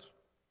rebuilt.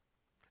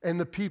 And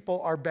the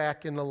people are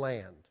back in the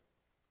land.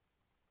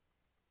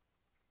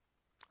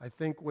 I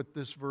think what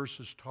this verse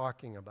is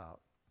talking about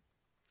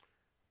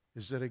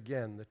is that,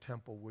 again, the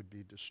temple would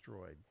be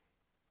destroyed.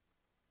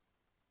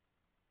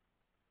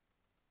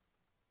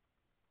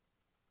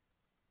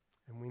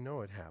 And we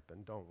know it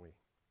happened, don't we?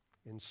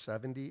 In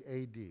 70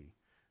 A.D.,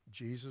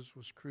 Jesus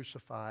was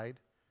crucified.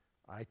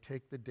 I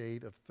take the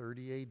date of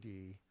 30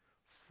 A.D.,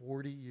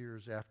 40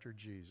 years after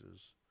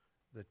Jesus,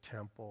 the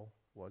temple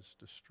was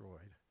destroyed.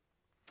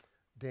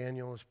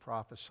 Daniel is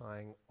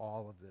prophesying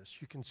all of this.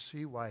 You can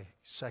see why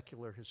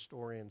secular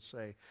historians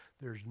say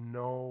there's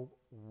no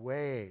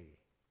way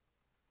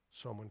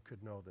someone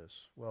could know this.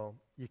 Well,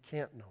 you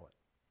can't know it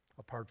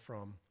apart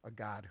from a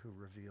God who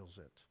reveals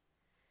it.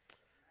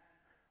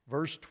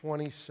 Verse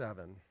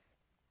 27,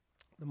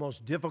 the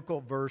most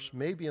difficult verse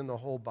maybe in the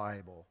whole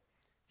Bible.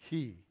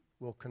 He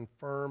will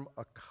confirm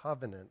a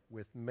covenant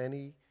with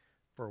many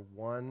for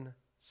 1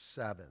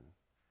 7.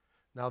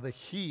 Now the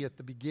he at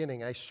the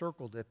beginning, I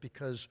circled it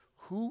because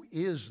who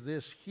is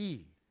this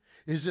he?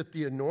 Is it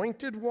the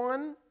Anointed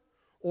One?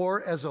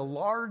 Or as a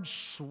large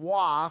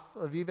swath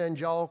of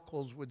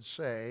evangelicals would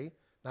say,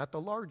 not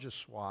the largest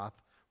swath,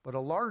 but a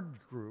large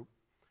group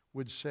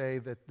would say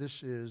that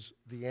this is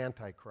the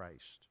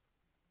Antichrist.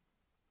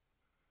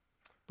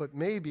 But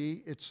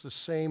maybe it's the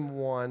same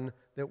one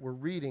that we're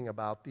reading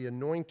about, the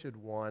Anointed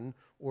One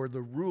or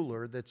the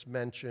ruler that's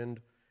mentioned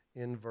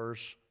in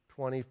verse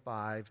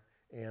 25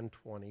 and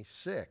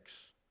 26.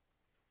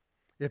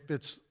 If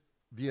it's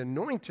the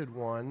Anointed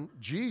One,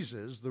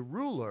 Jesus, the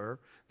ruler,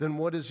 then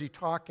what is he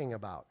talking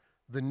about?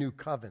 The new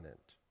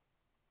covenant.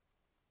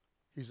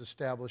 He's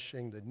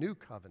establishing the new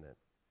covenant,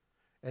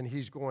 and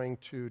he's going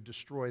to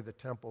destroy the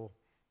temple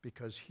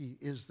because he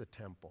is the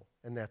temple,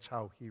 and that's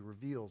how he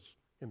reveals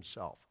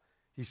himself.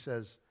 He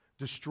says,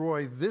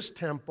 destroy this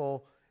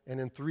temple, and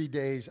in 3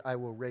 days I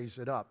will raise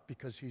it up,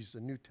 because he's the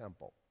new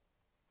temple.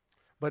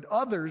 But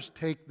others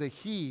take the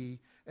he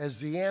as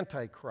the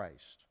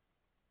Antichrist.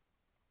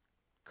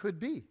 Could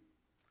be,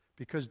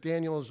 because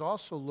Daniel is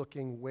also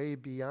looking way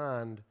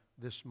beyond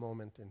this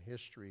moment in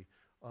history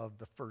of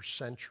the first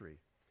century.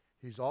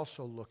 He's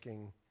also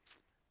looking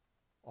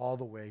all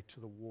the way to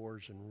the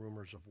wars and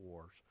rumors of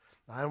wars.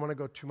 Now, I don't want to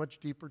go too much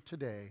deeper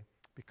today,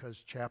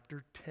 because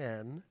chapter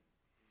 10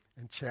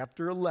 and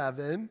chapter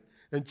 11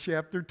 and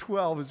chapter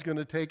 12 is going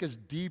to take us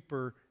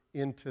deeper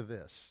into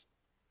this.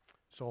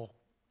 So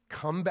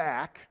come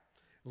back.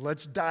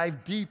 Let's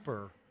dive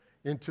deeper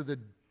into the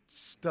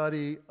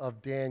study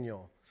of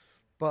Daniel.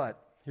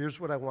 But here's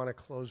what I want to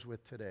close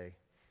with today.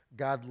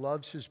 God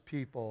loves his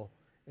people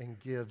and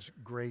gives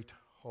great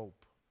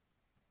hope.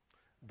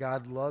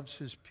 God loves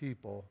his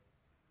people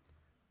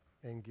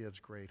and gives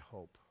great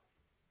hope.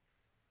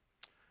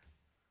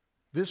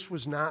 This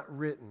was not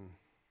written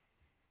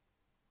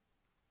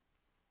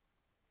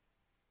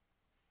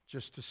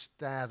just to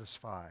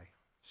satisfy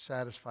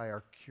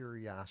our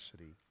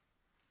curiosity.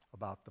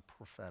 about the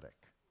prophetic.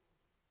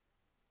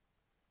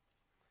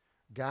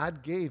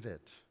 God gave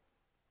it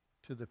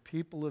to the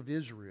people of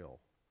Israel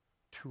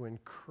to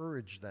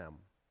encourage them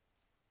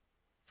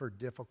for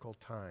difficult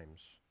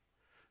times,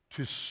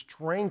 to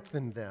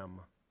strengthen them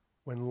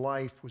when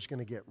life was going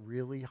to get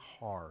really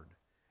hard,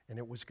 and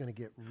it was going to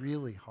get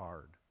really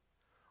hard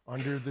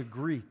under the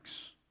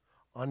Greeks,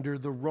 under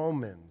the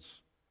Romans,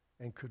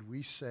 and could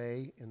we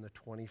say in the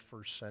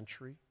 21st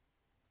century?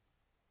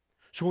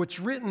 So it's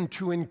written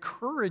to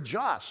encourage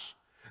us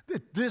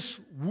that this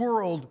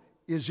world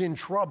is in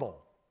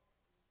trouble.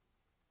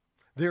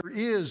 There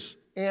is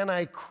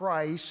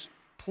Antichrist,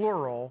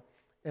 plural,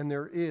 and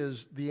there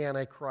is the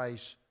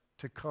Antichrist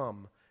to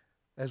come,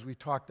 as we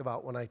talked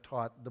about when I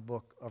taught the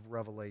book of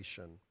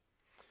Revelation.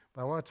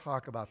 But I want to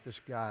talk about this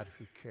God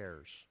who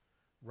cares.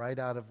 Right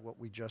out of what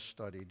we just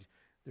studied,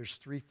 there's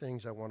three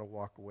things I want to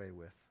walk away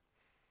with.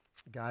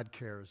 God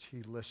cares.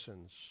 He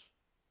listens.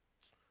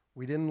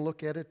 We didn't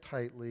look at it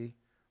tightly,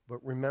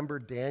 but remember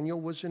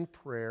Daniel was in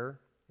prayer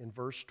in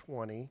verse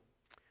 20,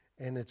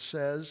 and it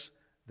says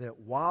that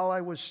while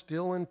I was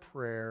still in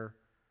prayer,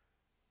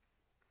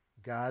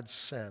 God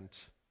sent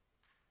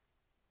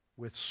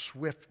with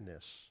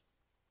swiftness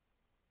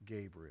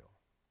Gabriel.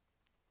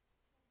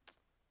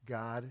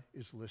 God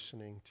is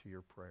listening to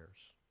your prayers.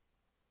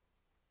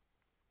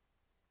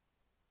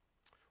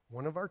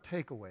 One of our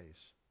takeaways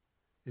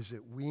is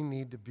that we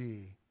need to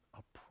be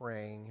a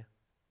praying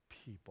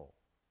people.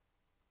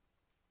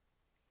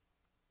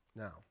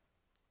 Now,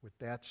 with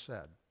that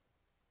said,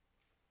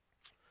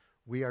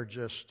 we are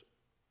just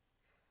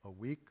a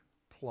week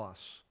plus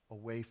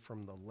away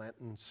from the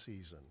Lenten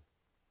season.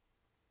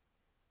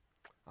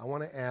 I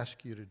want to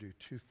ask you to do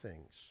two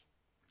things.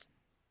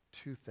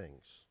 Two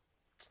things.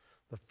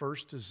 The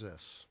first is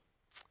this.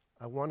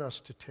 I want us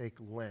to take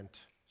Lent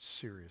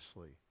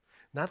seriously.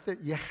 Not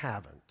that you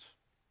haven't,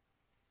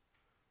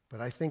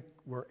 but I think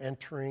we're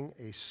entering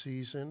a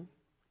season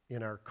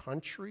in our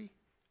country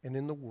and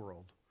in the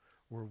world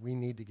where we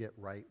need to get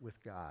right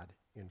with God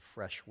in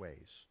fresh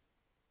ways.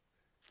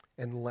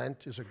 And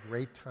Lent is a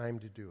great time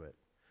to do it.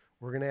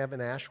 We're going to have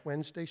an Ash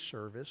Wednesday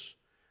service.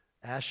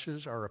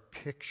 Ashes are a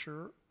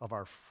picture of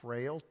our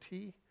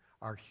frailty,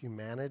 our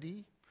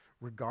humanity.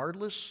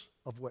 Regardless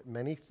of what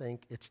many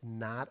think, it's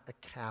not a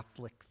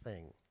Catholic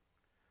thing.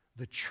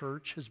 The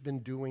church has been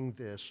doing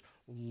this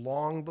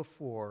long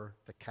before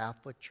the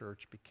Catholic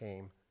Church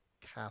became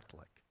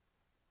Catholic.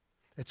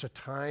 It's a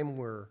time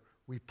where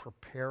we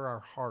prepare our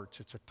hearts.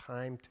 It's a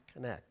time to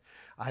connect.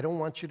 I don't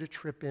want you to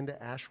trip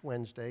into Ash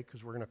Wednesday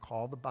because we're going to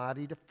call the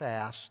body to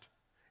fast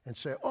and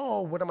say,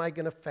 oh, what am I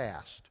going to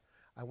fast?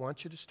 I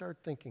want you to start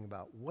thinking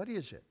about what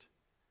is it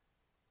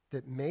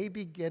that may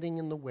be getting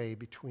in the way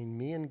between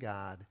me and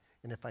God,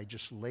 and if I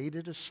just laid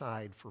it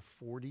aside for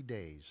 40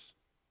 days,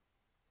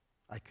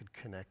 I could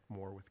connect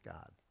more with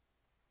God.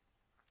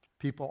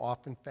 People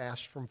often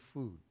fast from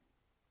food.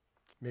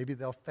 Maybe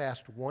they'll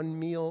fast one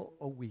meal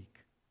a week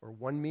or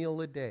one meal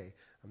a day.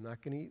 I'm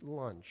not going to eat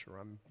lunch, or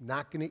I'm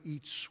not going to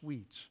eat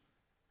sweets.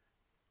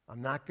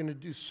 I'm not going to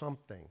do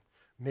something.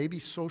 Maybe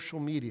social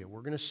media.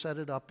 We're going to set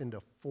it up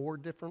into 4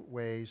 different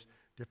ways,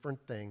 different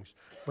things,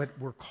 but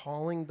we're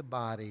calling the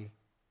body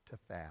to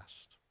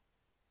fast,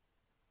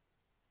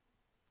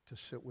 to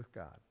sit with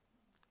God,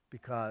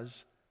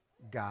 because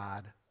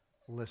God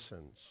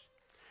listens.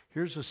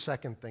 Here's the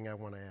second thing I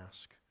want to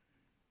ask.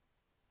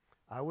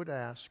 I would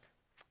ask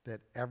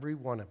that every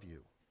one of you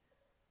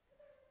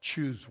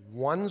choose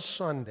one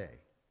Sunday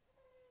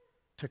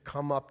to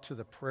come up to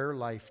the Prayer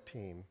Life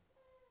team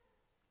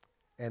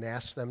and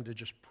ask them to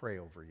just pray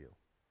over you.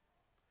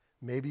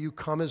 Maybe you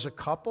come as a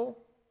couple,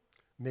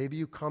 maybe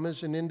you come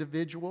as an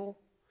individual,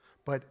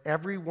 but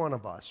every one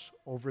of us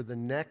over the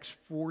next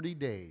 40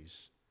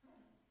 days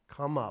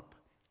come up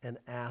and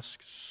ask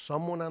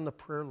someone on the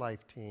Prayer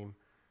Life team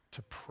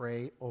to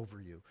pray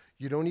over you.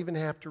 You don't even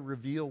have to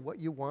reveal what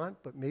you want,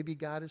 but maybe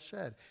God has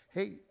said,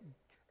 hey,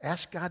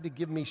 ask God to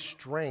give me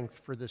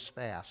strength for this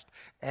fast.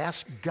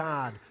 Ask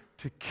God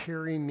to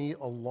carry me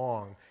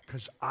along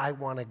because I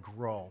want to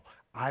grow.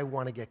 I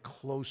want to get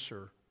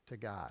closer to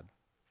God.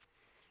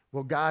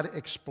 Well, God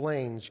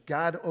explains.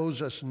 God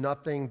owes us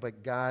nothing,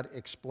 but God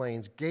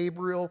explains.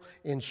 Gabriel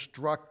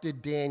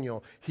instructed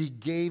Daniel. He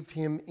gave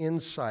him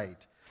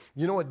insight.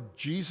 You know what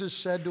Jesus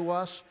said to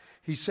us?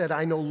 He said,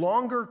 I no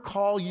longer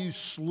call you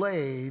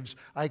slaves,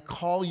 I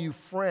call you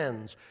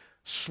friends.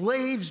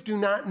 Slaves do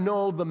not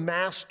know the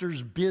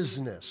master's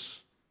business,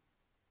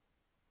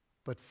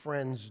 but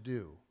friends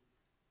do.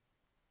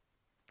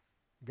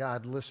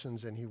 God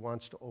listens and he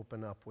wants to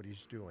open up what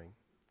he's doing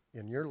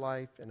in your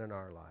life and in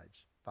our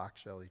lives.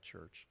 Fox Valley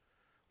Church.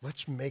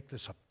 Let's make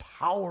this a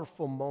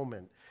powerful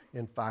moment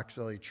in Fox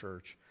Valley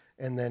Church,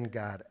 and then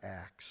God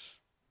acts.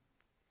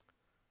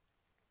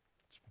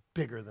 It's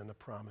bigger than the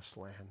promised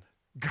land.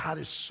 God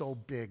is so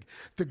big.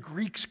 The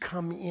Greeks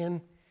come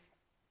in,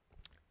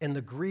 and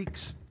the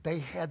Greeks, they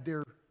had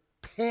their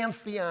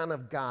pantheon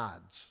of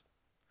gods.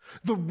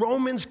 The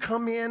Romans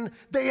come in,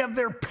 they have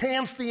their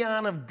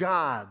pantheon of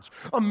gods.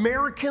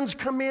 Americans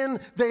come in,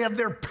 they have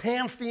their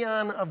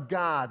pantheon of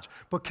gods.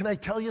 But can I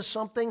tell you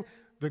something?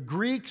 The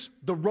Greeks,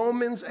 the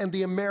Romans, and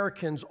the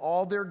Americans,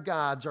 all their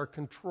gods are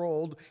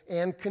controlled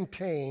and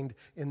contained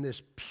in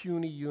this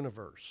puny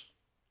universe.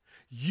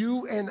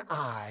 You and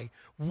I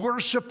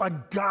worship a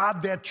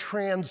God that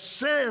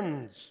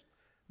transcends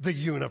the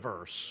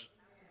universe.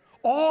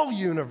 All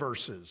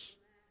universes.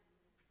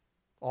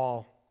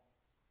 All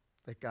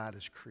that God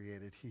has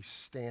created. He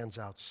stands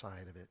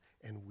outside of it,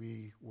 and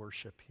we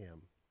worship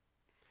him.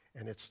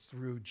 And it's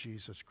through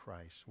Jesus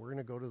Christ. We're going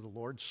to go to the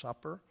Lord's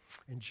Supper,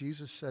 and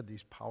Jesus said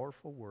these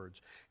powerful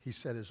words. He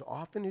said, as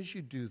often as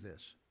you do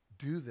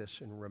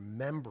this in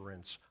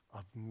remembrance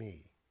of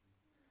me.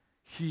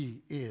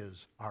 He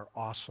is our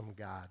awesome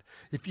God.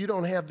 If you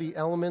don't have the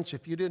elements,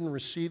 if you didn't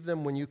receive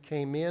them when you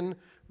came in,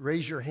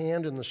 raise your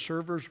hand and the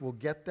servers will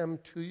get them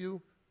to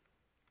you.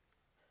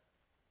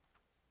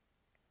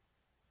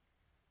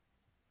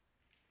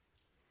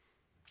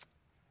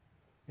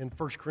 In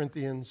 1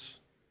 Corinthians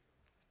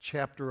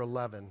chapter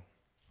 11,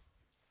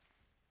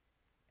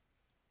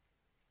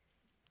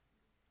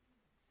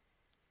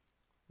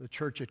 the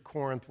church at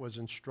Corinth was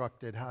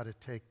instructed how to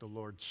take the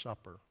Lord's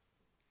Supper.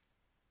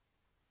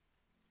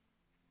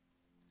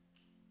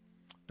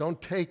 Don't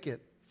take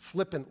it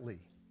flippantly.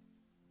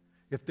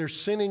 If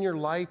there's sin in your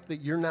life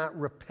that you're not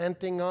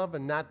repenting of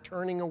and not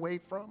turning away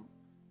from,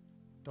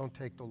 don't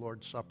take the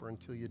Lord's Supper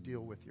until you deal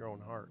with your own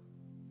heart.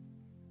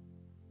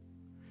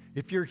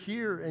 If you're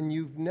here and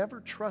you've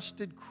never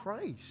trusted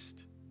Christ,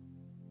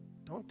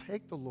 don't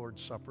take the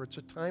Lord's Supper. It's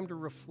a time to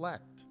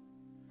reflect.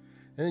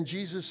 And then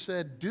Jesus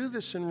said, do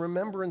this in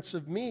remembrance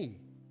of me.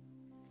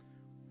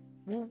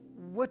 Well,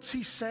 what's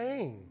he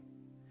saying?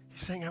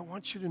 He's saying, I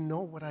want you to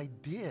know what I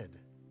did.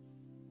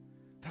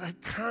 That I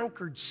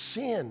conquered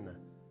sin.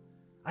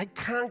 I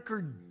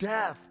conquered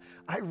death.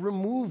 I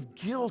removed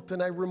guilt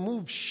and I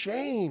removed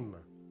shame.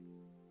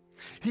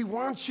 He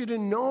wants you to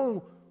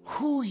know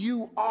who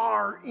you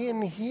are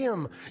in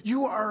him.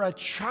 You are a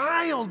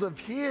child of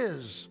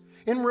his.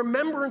 In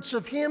remembrance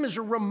of him is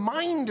a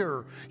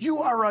reminder. You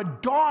are a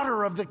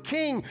daughter of the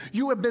King.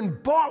 You have been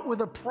bought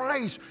with a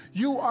price.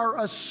 You are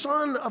a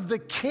son of the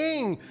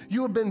King.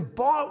 You have been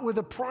bought with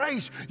a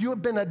price. You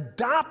have been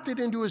adopted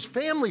into his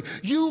family.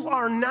 You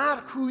are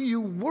not who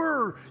you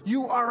were.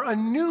 You are a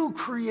new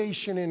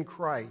creation in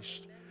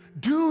Christ.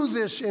 Do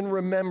this in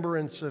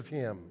remembrance of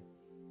him.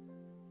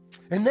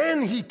 And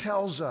then he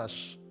tells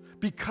us,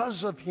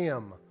 because of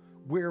him,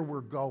 where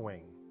we're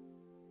going.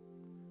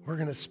 We're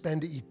going to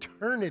spend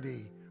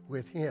eternity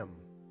with him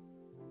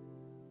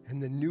in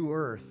the new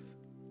earth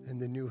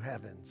and the new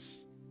heavens.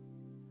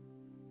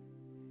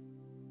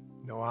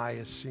 No eye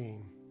has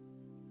seen,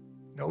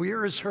 no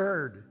ear has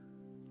heard,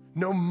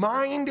 no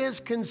mind has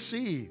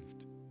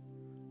conceived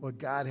what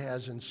God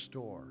has in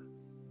store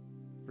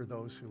for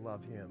those who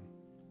love him.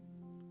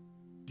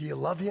 Do you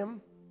love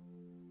him?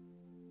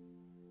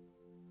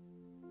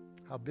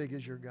 How big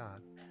is your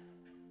God?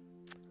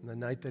 On the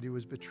night that he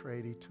was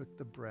betrayed, he took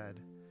the bread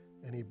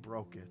and he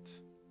broke it.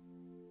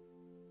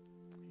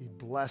 He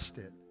blessed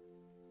it.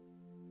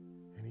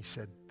 And he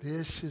said,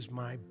 this is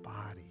my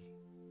body.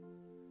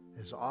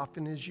 As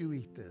often as you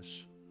eat this,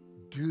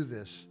 do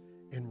this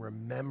in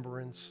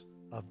remembrance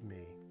of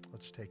me.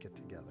 Let's take it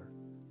together.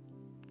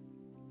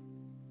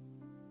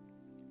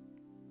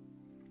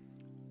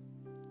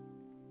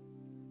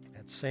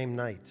 That same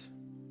night,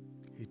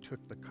 he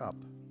took the cup.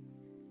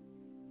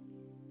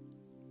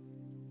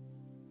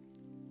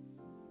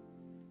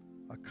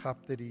 A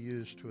cup that he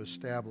used to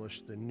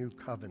establish the new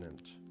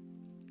covenant.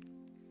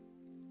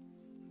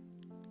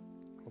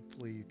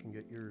 Hopefully you can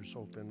get yours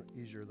open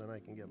easier than I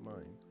can get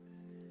mine.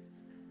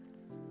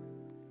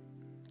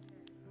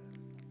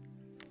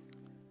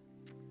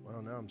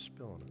 Well, now I'm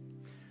spilling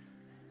it.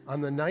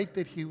 On the night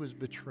that he was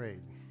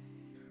betrayed,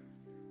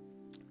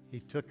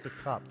 he took the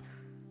cup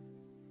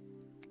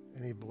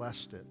and he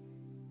blessed it.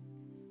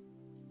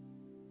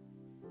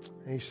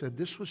 And he said,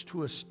 this was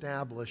to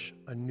establish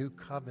a new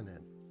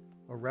covenant.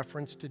 A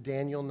reference to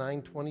Daniel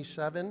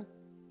 9:27?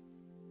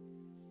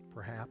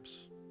 Perhaps.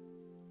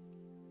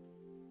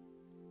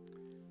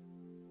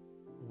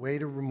 A way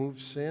to remove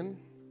sin.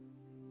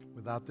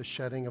 Without the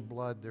shedding of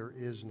blood, there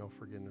is no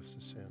forgiveness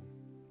of sin.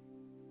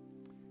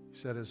 He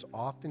said, as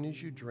often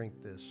as you drink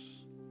this,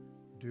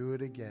 do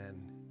it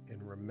again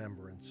in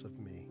remembrance of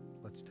me.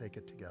 Let's take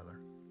it together.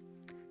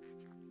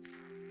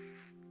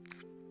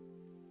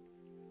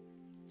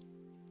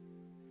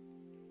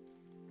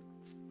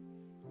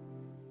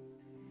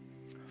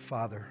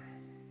 Father,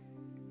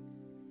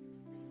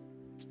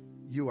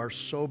 you are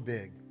so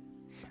big.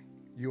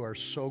 You are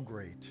so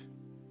great.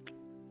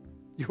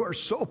 You are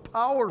so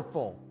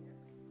powerful.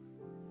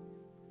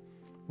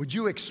 Would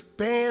you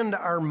expand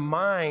our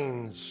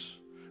minds,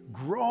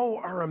 grow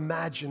our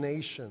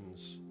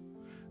imaginations,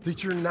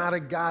 that you're not a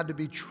God to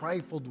be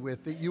trifled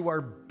with, that you are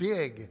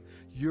big,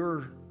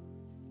 you're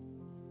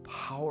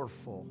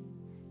powerful,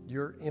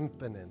 you're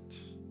infinite,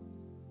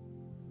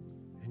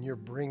 and you're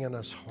bringing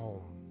us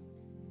home.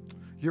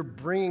 You're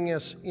bringing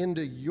us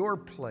into your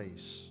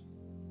place,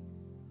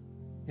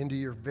 into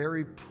your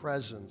very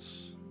presence,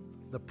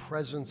 the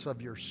presence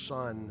of your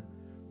Son,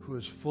 who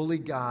is fully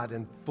God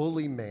and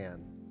fully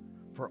man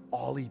for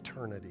all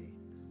eternity.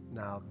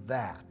 Now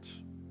that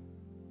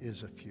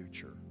is a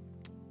future.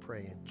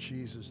 Pray in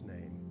Jesus'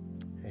 name.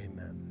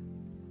 Amen.